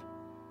life.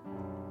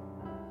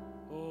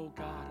 Oh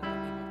God, in the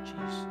name of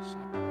Jesus,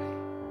 I pray.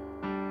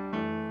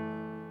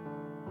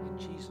 In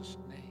Jesus'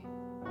 name.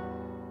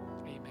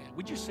 Amen.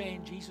 Would you say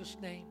in Jesus'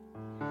 name?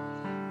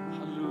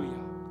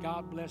 Hallelujah.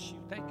 God bless you.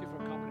 Thank you for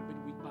coming to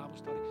Midweek Bible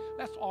Study.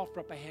 Let's offer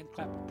up a hand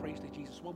clap of praise to Jesus.